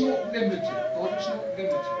 And he's not limited. God is not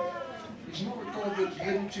limited. He's not a God that's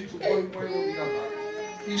limited to one way or the other.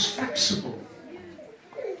 He's flexible.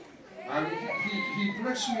 And he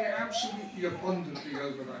blessed me absolutely abundantly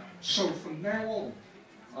over that. So from now on,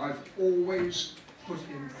 I've always put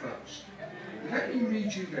him first. Let me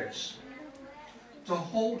read you this. To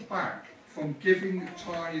hold back from giving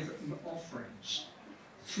tithe and offerings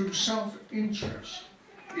through self-interest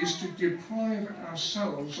is to deprive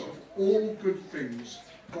ourselves of all good things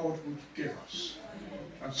God would give us.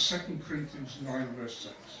 That's 2 Corinthians 9 verse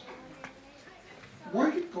 6.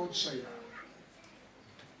 Why did God say that?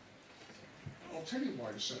 I'll tell you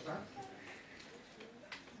why he said that.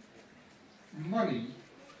 Money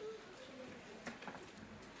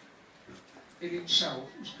in itself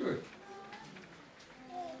is good.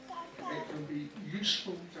 It can be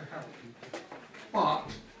useful to help people, but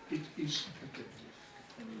it is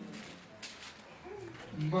addictive.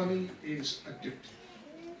 Money is addictive.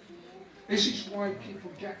 This is why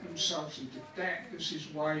people get themselves into debt. This is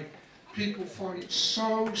why people find it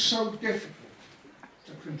so difficult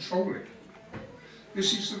to control it.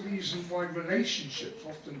 This is the reason why relationships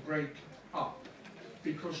often break up,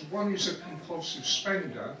 because one is a compulsive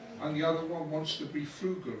spender and the other one wants to be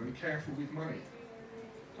frugal and careful with money.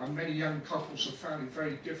 And many young couples have found it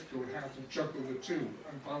very difficult how to juggle the two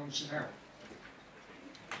and balance it out.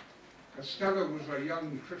 Estella was a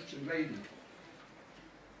young Christian lady,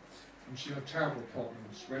 and she had terrible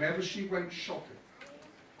problems. Whenever she went shopping,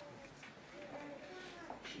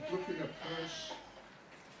 she look in her purse.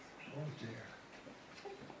 Oh dear.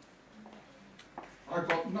 I've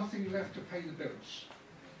got nothing left to pay the bills.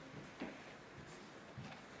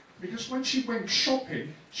 Because when she went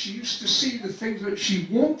shopping, she used to see the things that she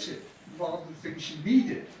wanted rather than things she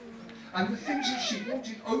needed. And the things that she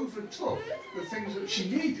wanted overtook the things that she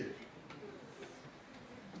needed.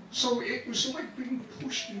 So it was like being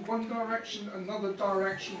pushed in one direction, another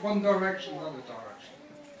direction, one direction, another direction.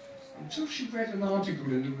 Until she read an article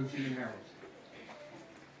in the Review Herald.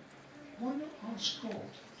 Why not ask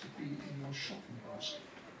God to be in your shopping basket?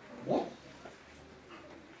 What?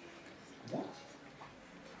 What?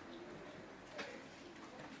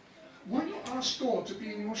 Why not ask God to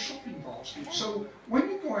be in your shopping basket? So when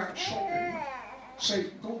you go out shopping, say,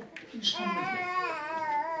 God, please come with me.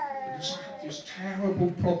 Because I have this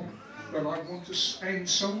terrible problem that I want to spend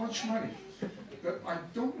so much money that I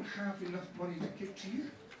don't have enough money to give to you.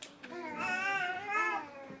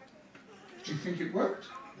 Do you think it worked?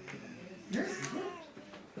 Yeah, it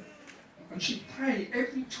worked. And she'd pray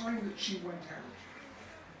every time that she went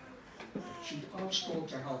out. She'd ask God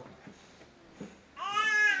to help her.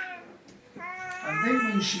 And then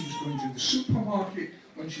when she was going to the supermarket,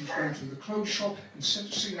 when she was going to the clothes shop, instead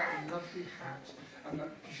of seeing that lovely hat and that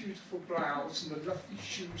beautiful blouse and the lovely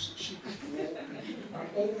shoes that she could walk and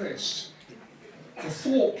all this, the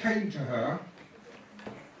thought came to her,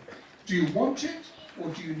 do you want it or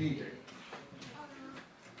do you need it?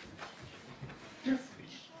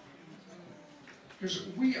 Difference. Because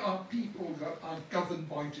we are people that are governed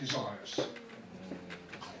by desires,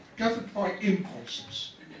 governed by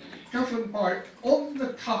impulses, governed by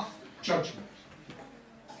on-the-cuff judgment.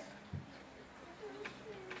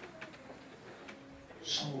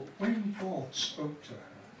 So when God spoke to her,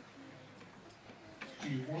 do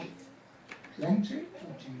you want it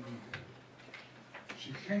or do you need it?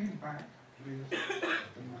 She came back with the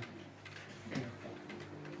money in her pocket.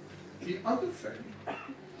 The other thing,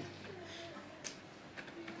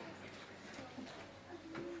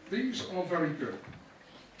 these are very good.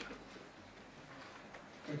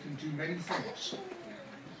 They can do many things.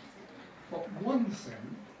 But one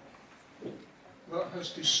thing that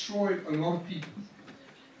has destroyed a lot of people,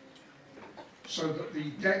 so that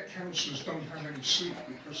the debt counsellors don't have any sleep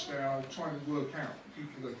because they are trying to work out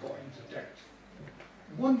people that got into debt.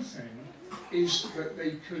 One thing is that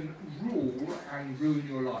they can rule and ruin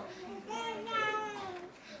your life.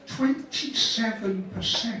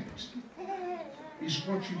 27% is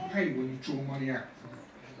what you pay when you draw money out from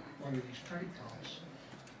one of these credit cards.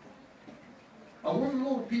 And what a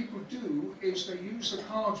lot of people do is they use the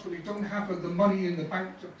cards but they don't have the money in the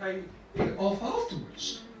bank to pay it off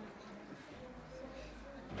afterwards.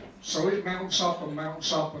 So it mounts up and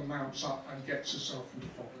mounts up and mounts up and gets itself into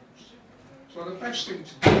problems. So the best thing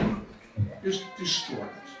to do is to destroy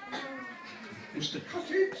it. Is to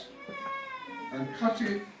cut it and cut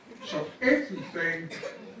it so everything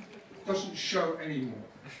doesn't show anymore.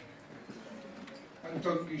 And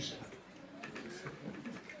don't use it.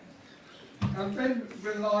 And then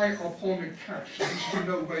rely upon the cash. At least you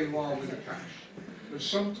know where you are with the cash. But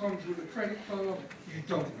sometimes with a credit card, you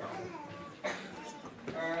don't know.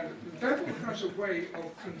 And the devil has a way of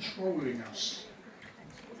controlling us,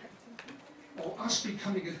 or us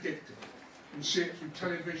becoming addicted. We see it through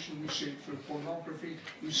television, we see it through pornography,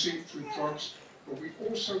 we see it through drugs, but we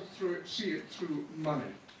also see it through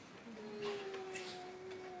money.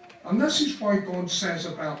 And this is why God says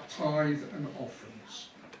about tithe and offerings.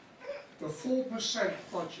 The 4%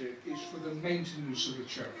 budget is for the maintenance of the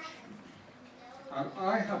church. And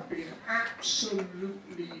I have been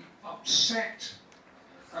absolutely upset,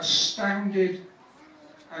 astounded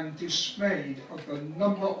and dismayed of the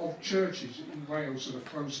number of churches in Wales that are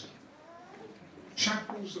closing.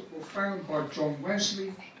 Chapels that were found by John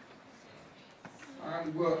Wesley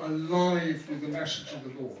and were alive with the message of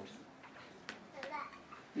the Lord.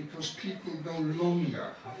 Because people no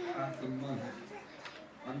longer have the money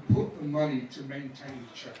and put the money to maintain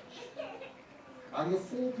the church. And the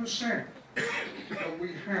 4% that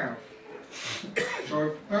we have, so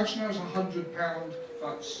if a person has £100,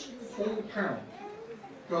 that's £4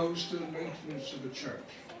 goes to the maintenance of the church.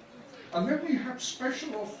 And then we have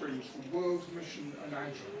special offerings for World Mission and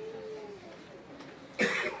Agile.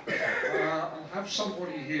 I have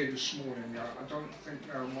somebody here this morning, I don't think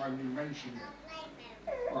they'll mind me mentioning it,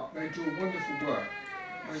 but they do a wonderful work.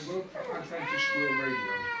 They work for Adventist World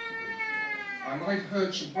Radio. And I've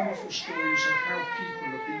heard some wonderful stories of how people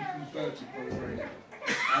have been converted by the radio.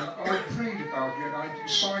 And I prayed about it and I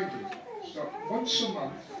decided that once a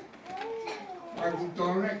month I will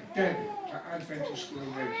direct debit to Adventist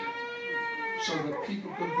World Radio so that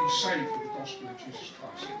people can be saved with the gospel of Jesus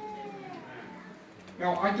Christ.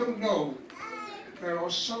 Now, I don't know, there are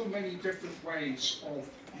so many different ways of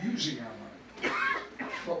using our money,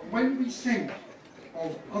 but when we think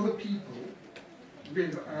of other people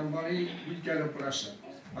with our money, we get a blessing.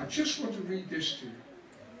 I just want to read this to you.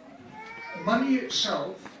 Money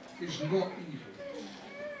itself is not evil,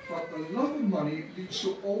 but the love of money leads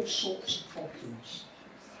to all sorts of problems.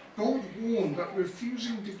 God warned that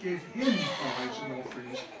refusing to give him tithes and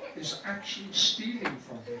offerings is actually stealing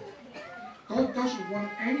from him. God doesn't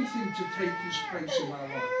want anything to take his place in our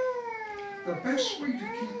life. The best way to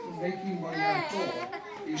keep from making money out of God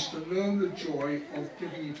is to learn the joy of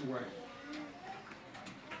giving it away.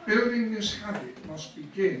 Building this habit must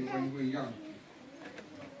begin when we're young.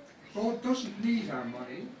 God doesn't need our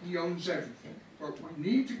money, he owns everything, but we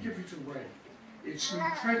need to give it away. It's an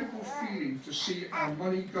incredible feeling to see our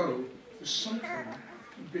money go to something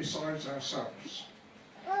besides ourselves.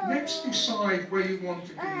 Next, decide where you want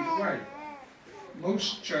to give it away.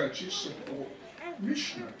 Most churches support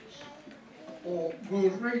missionaries or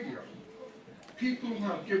World Radio, people who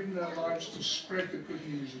have given their lives to spread the good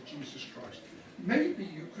news of Jesus Christ. Maybe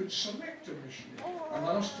you could select a missionary and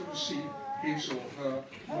ask to receive his or her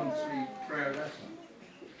monthly prayer letter.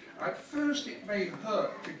 At first it may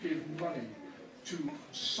hurt to give money to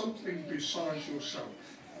something besides yourself.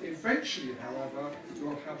 Eventually, however,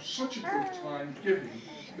 you'll have such a good time giving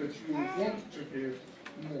that you'll want to give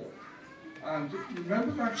more. And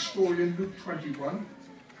remember that story in Luke 21?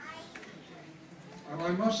 And I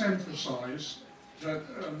must emphasize that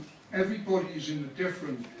everybody is in a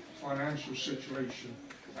different financial situation,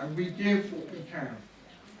 and we give what we can,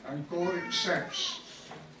 and God accepts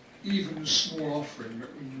even the small offering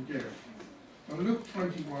that we can give. Now Luke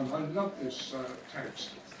 21, I love this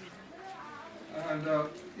text, and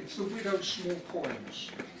it's the widow's small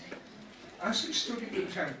coins. As he stood in the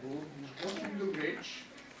temple, he was watching the rich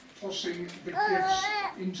tossing the gifts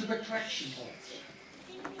into the collection box.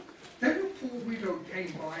 Then a poor widow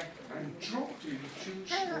came by and dropped in 2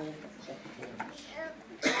 small copper coins.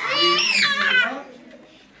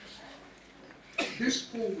 This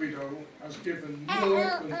poor widow has given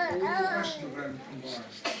more than all the rest of them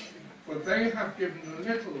combined, for they have given a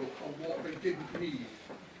little of what they didn't need.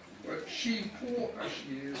 But she, poor as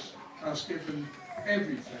she is, has given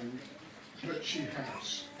everything that she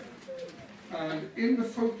has. And in the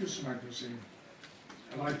Focus magazine,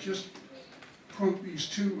 and I just quote these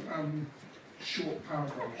 2 short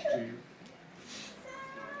paragraphs to you.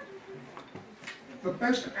 The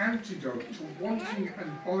best antidote to wanting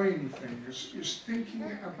and buying things is thinking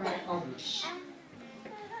about others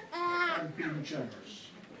and being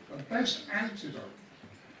generous. The best antidote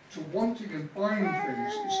to wanting and buying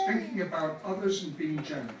things is thinking about others and being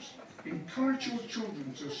generous. Encourage your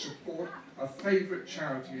children to support a favourite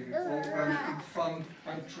charity and involve them in fun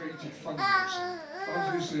and creative fundraising.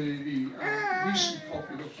 That is the recent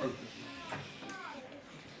popular focus.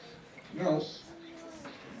 Now,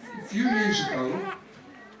 a few years ago,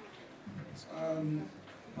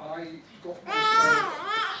 I got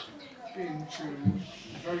myself into a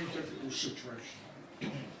very difficult situation.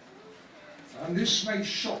 And this may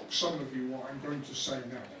shock some of you what I'm going to say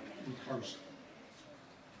now in closing.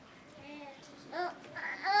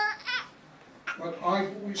 But I've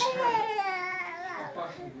always had a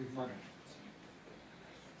battle with money,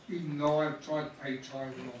 even though I've tried to pay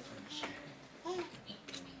tithe and offerings.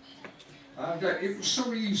 And it was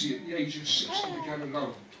so easy at the age of 60 to get a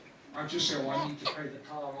loan. I just said, I need to pay the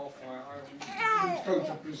car off, I need to go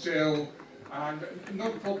to Brazil, and no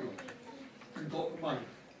problem, and got the money.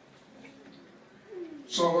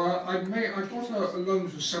 So I got a loan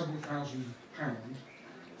for £7,000,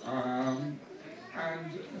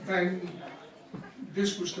 and then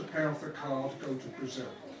this was to pay off the car to go to Brazil.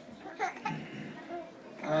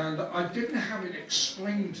 And I didn't have it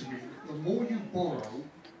explained to me that the more you borrow,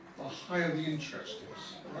 the higher the interest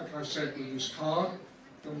is. Like I said with this card,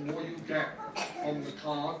 the more you get on the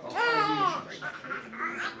card, the higher the interest.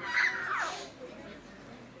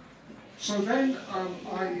 So then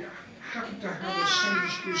I happened to have a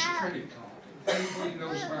Sainsbury's credit card. If anybody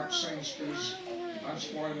knows about Sainsbury's,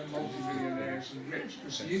 that's why they're multi-millionaires and rich,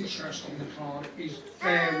 because the interest on the card is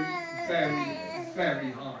very, very,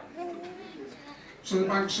 very high. So the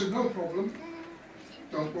bank said, no problem,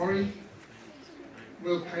 don't worry,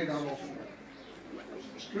 we'll pay that off.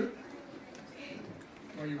 That's good.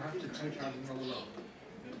 Well, you have to take out another loan.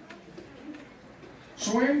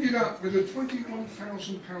 So I ended up with a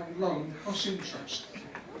 £21,000 loan plus interest.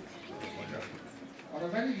 And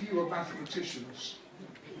if any of you are mathematicians,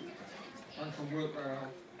 I can work that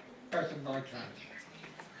out better than I can.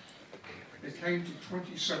 It came to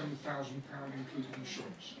 £27,000 including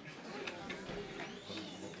insurance.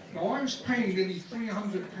 Now I was paying nearly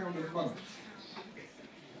 £300 a month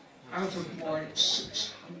out of my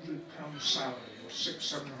 £600 salary, or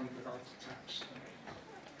 £600–700 after tax.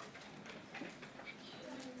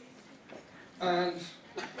 And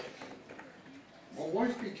my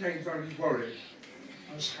wife became very worried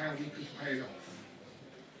as how we could pay it off.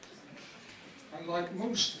 And like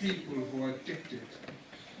most people who are addicted,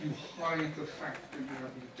 you hide the fact that you have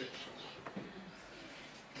an addiction.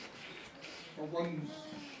 But one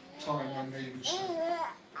time my neighbour said,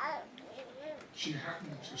 she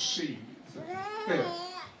happened to see the bill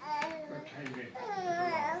that came in.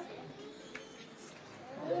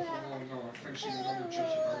 Oh no, I'm facing another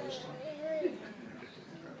judgment this time.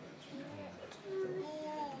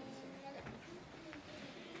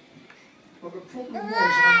 But the problem was I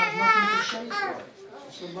had nothing to show for it,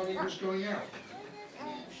 so the money was going out.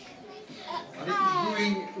 And it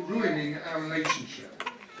was ruining our relationship.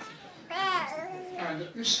 And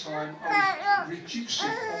at this time I was reducing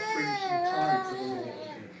offerings and tithe to the Lord.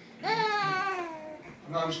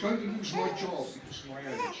 And I was going to lose my job because of my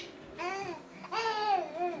age.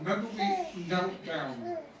 Remember we knelt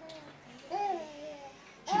down to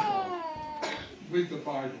God with the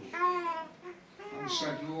Bible and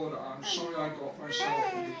said, Lord, I'm sorry I got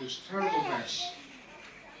myself into this terrible mess.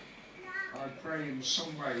 I pray in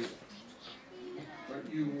some way that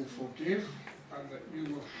you will forgive and that you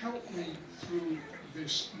will help me through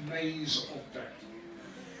this maze of debt.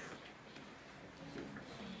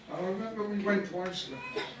 And I remember we went to Iceland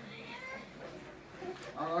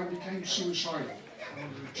and I became suicidal. I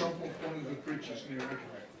wanted to jump off one of the bridges near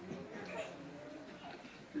Edinburgh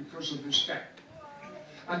because of this debt.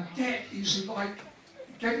 And debt is like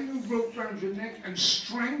getting a rope around your neck and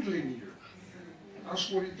strangling you. That's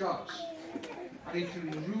what it does. And it can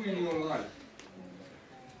ruin your life.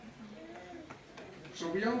 So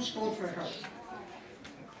we asked God for help.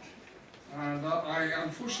 And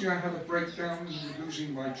unfortunately I had a breakdown with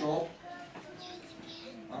losing my job.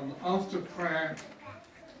 And after prayer,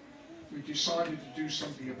 we decided to do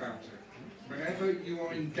something about it. Whenever you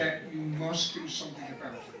are in debt, you must do something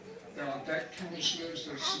about it. There are debt counsellors,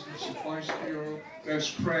 there's Sickness Advice Bureau, there's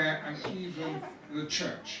prayer, and even the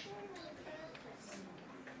church.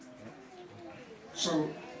 So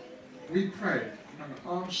we prayed and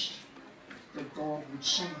asked that God would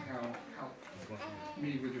somehow help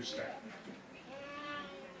me with this debt.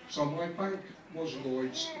 So my bank was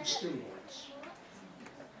Lloyd's, it's still Lloyd's.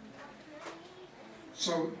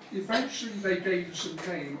 So eventually they gave us a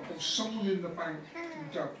name of someone in the bank who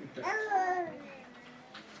dealt with debt.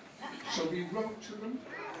 So we wrote to them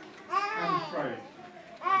and prayed.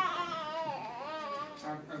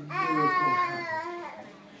 And a miracle happened.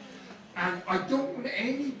 And I don't want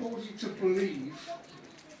anybody to believe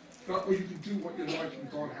that you can do what you like and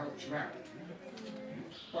God helps you out.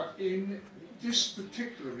 But in this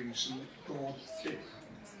particular reason, God did.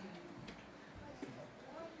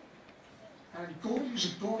 And God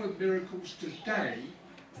is a God of miracles today,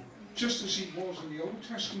 just as he was in the Old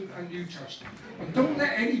Testament and New Testament. And don't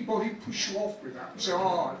let anybody push you off with that and say,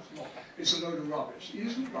 oh, it's not, it's a load of rubbish. It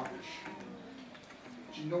isn't rubbish.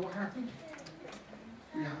 Do you know what happened?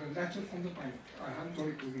 We had a letter from the bank. I hadn't got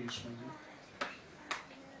it with me this morning.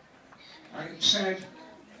 And it said,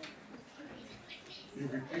 you'll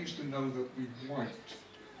be pleased to know that we've wiped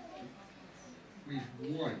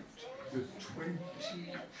the £27,000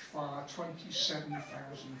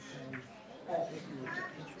 off your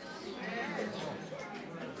debt.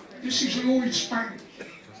 This is Lloyd's Bank,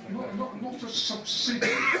 not a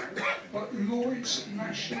subsidiary bank, but Lloyd's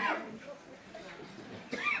National.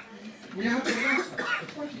 We had to write that,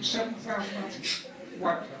 £27,000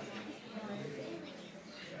 wiped out.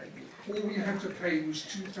 All we had to pay was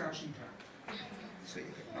 £2,000.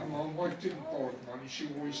 And my wife didn't borrow the money, she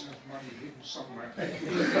always has money hidden somewhere.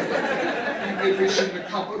 Even if it's in the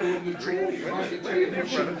cupboard or in the drawer behind the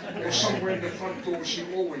television or somewhere in the front door, she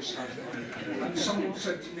always has money. And someone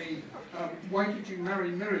said to me, why did you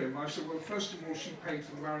marry Miriam? I said, well, first of all, she paid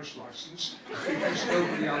for the marriage license because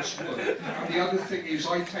nobody else would. And the other thing is,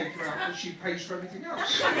 I take her out and she pays for everything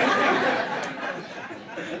else.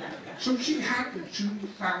 So she had the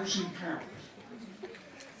 £2,000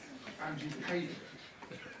 and he paid it.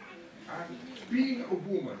 And being a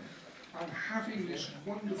woman and having this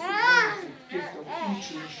wonderful, wonderful gift of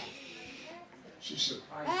intuition, she said,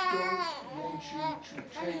 I don't want you to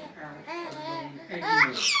take out a loan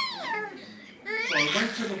anymore. So I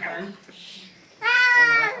went to the bank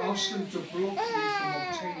and I asked them to block me from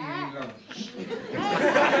obtaining any loans.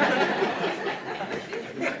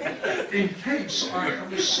 in case I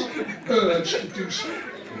have a sudden urge to do so.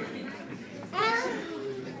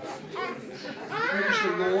 Praise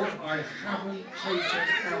the Lord, I haven't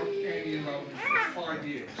taken out any loan for 5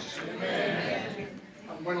 years.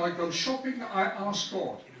 And when I go shopping, I ask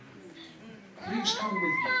God, please come with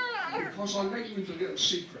me, because I let you into a little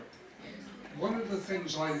secret. One of the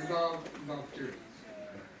things I love doing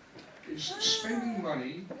is spending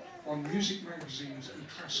money on music magazines and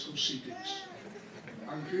classical CDs.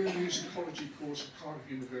 I'm doing a musicology course at Cardiff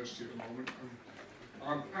University at the moment, and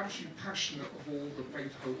I'm absolutely passionate of all the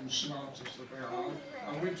Beethoven sonatas that there are,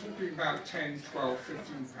 and we're talking about 10, 12,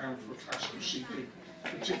 15 pounds for a classical CD,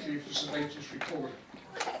 particularly if it's the latest recording.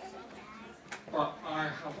 But I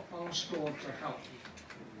have asked God to help me.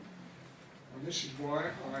 And this is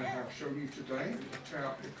why I have shown you today to tear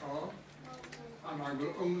up the car, and I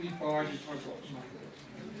will only buy it if I've got the money.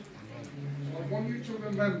 I want you to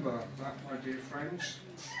remember that, my dear friends,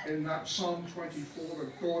 in that Psalm 24,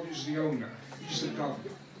 that God is the owner, He's the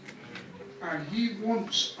governor. And He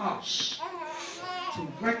wants us to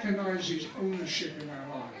recognize His ownership in our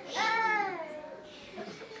lives,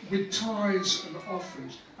 with tithes and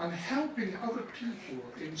offerings, and helping other people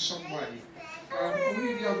in some way.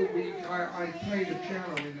 Only the other week I played a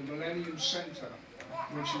piano in the Millennium Centre,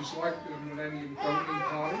 which is like the Millennium Dome in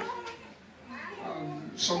Cardiff.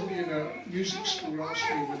 Somebody in a music school asked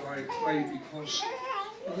me would I play because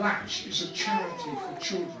Latch is a charity for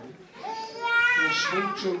children, for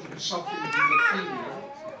small children suffering from leukemia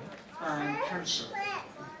and cancer.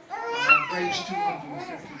 And I've raised £250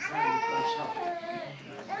 for help.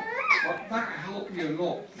 But that helped me a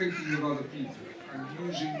lot, thinking of other people and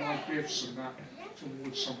using my gifts and that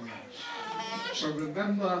towards someone else. So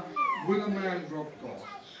remember, will a man rob God?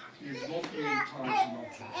 He is not being tithes and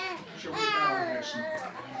offerings. Shall we bow our heads and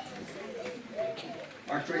pray?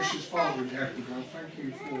 Our gracious Father in heaven, I thank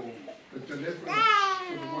you for the deliverance,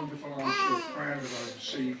 for the wonderful answer of prayer that I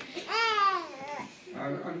received.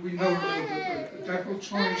 And we know, Lord, that the devil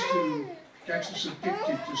tries to get us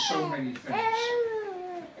addicted to so many things.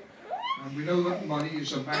 And we know that money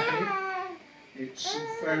is a magnet. It's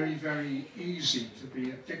very, very easy to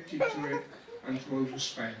be addicted to it and to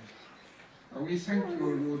overspend. And we thank you, O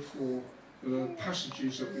Lord, for the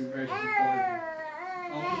passages that we read in the Bible.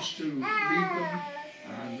 Help us to read them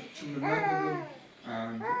and to remember them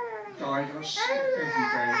and guide us every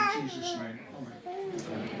day. In Jesus' name, amen.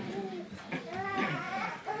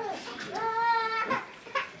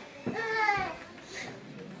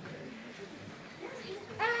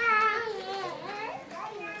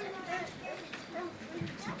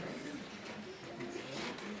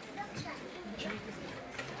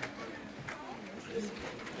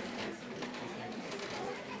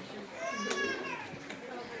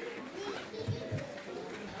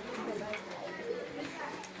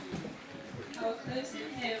 Our closing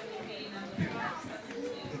hymn will be number 572,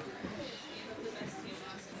 Give of the Best to Your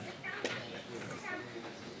Master.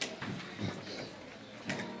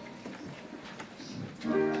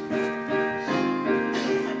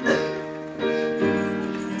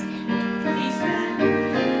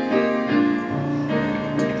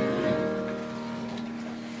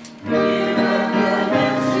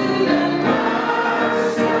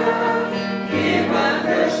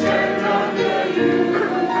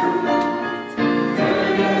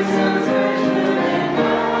 Sons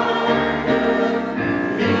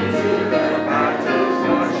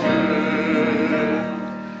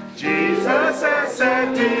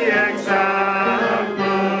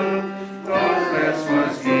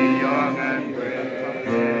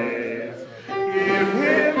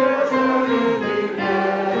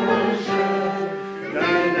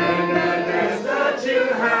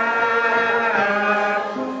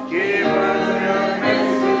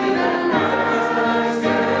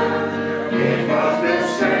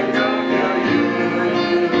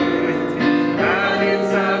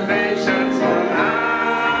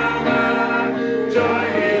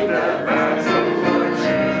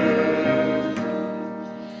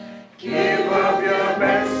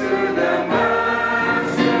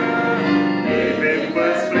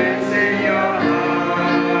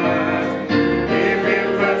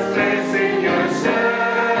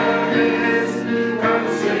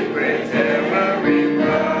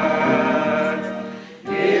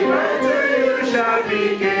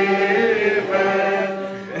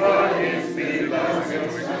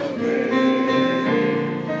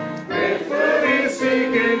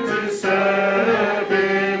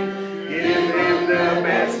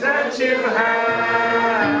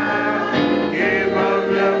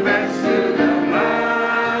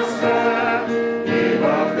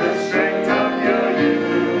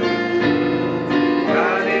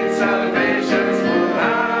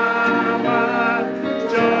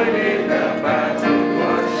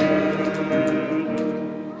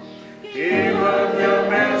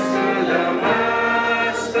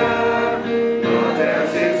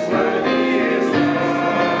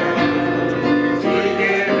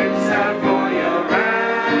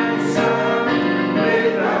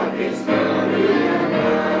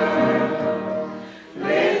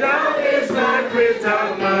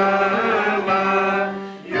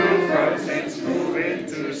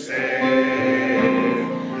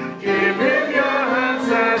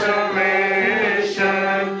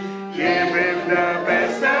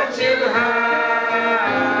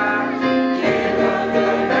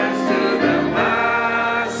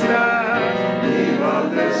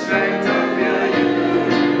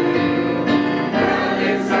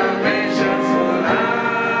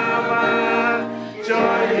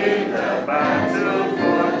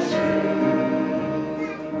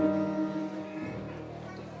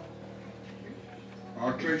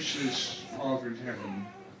Our gracious Father in heaven,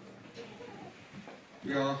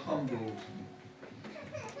 we are humbled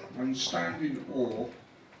and stand in awe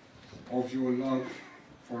of your love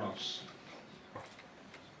for us.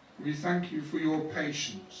 We thank you for your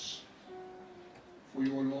patience, for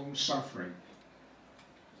your long suffering.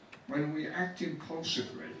 When we act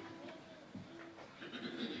impulsively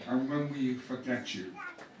and when we forget you,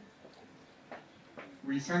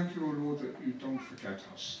 we thank you, O Lord, that you don't forget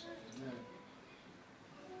us.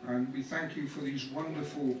 And we thank you for these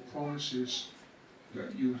wonderful promises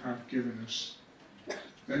that you have given us.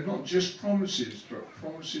 They're not just promises, but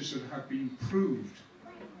promises that have been proved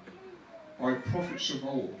by prophets of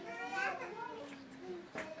old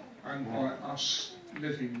and by us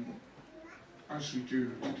living as we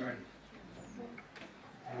do today.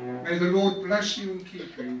 May the Lord bless you and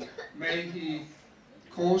keep you. May he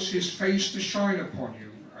cause his face to shine upon you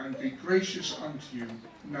and be gracious unto you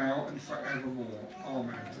now and forevermore.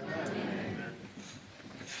 Amen. Amen.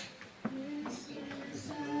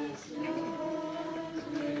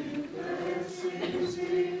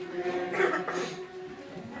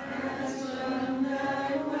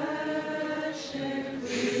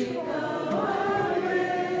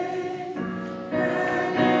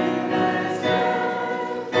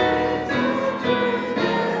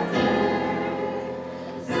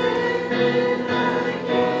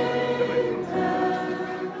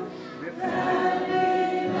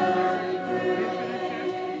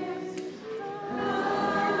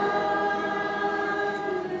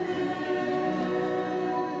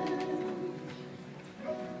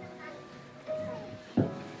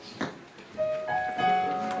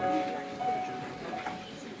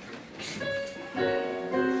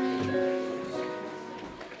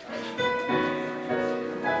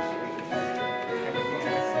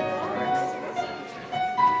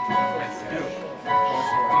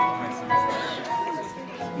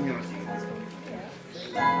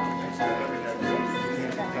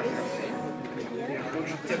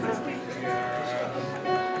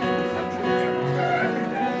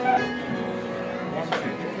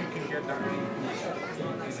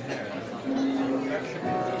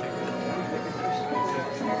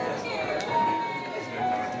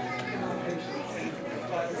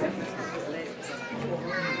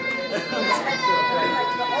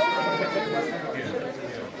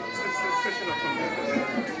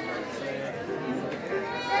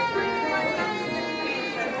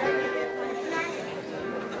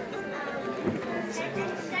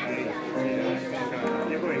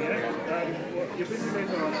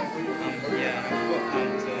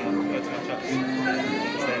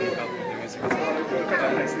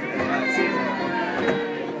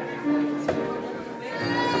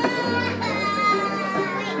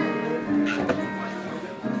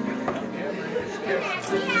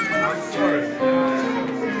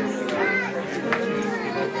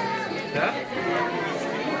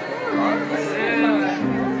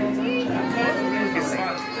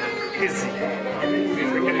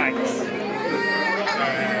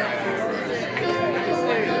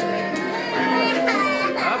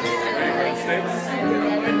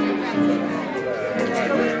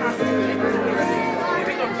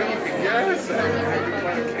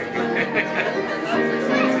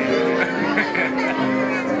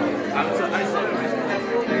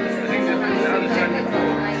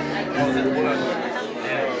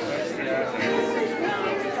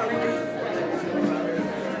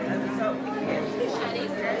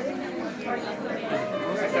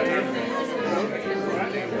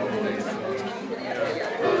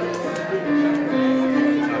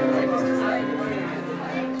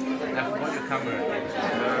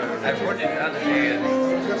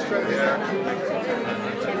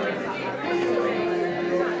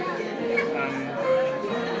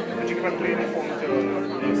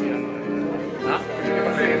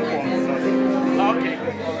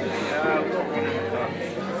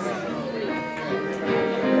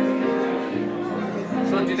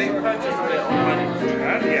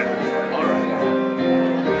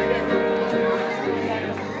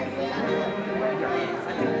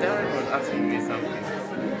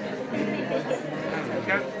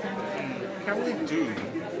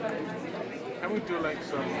 Can we do like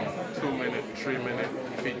some 2-minute, 3-minute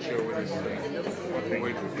feature with this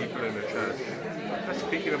with people in the church? Just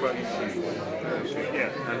speaking about issues.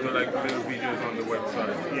 Yeah. And do like little videos on the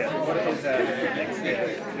website. Yeah. What is next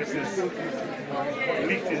year? This is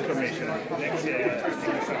leaked information. Next year, I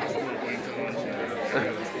think the Sabbath school is going to launch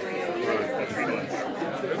for 3 months.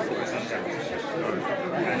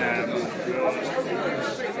 And I was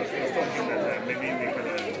talking that maybe we could,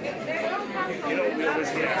 we always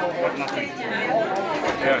hear, but nothing.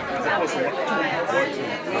 as opposed to what two.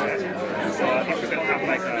 So if you can have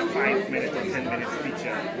like a 5-minute or 10-minute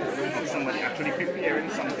feature of somebody actually preparing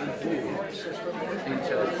something food In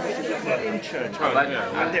church. not in church, but Like,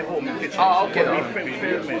 at their home in kitchen. Oh, okay.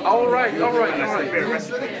 Film it. All right. And prepare a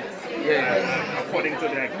recipe. Yeah. According to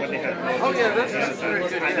like what they have. Oh, yeah, that's very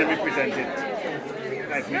good. And then we present it.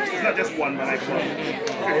 Like it's not just one, but like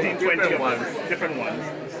 15, 20 of them, different ones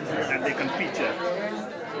that they can feature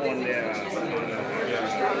on their.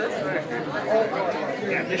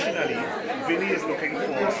 Additionally, Billy is looking for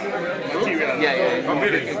material for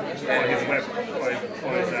his web,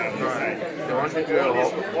 for his site. They want to do All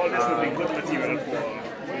this will be good material for.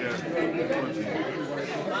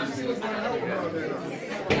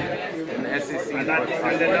 an SEC. And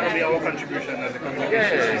then that will be our contribution as a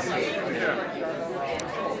communication.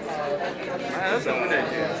 That's a good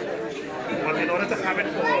idea. But in order to have it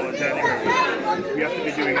for January, we have to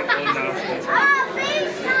be doing it all now.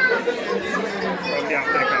 Probably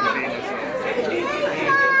after the campaign or so.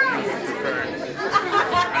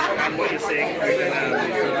 And what you're saying, we can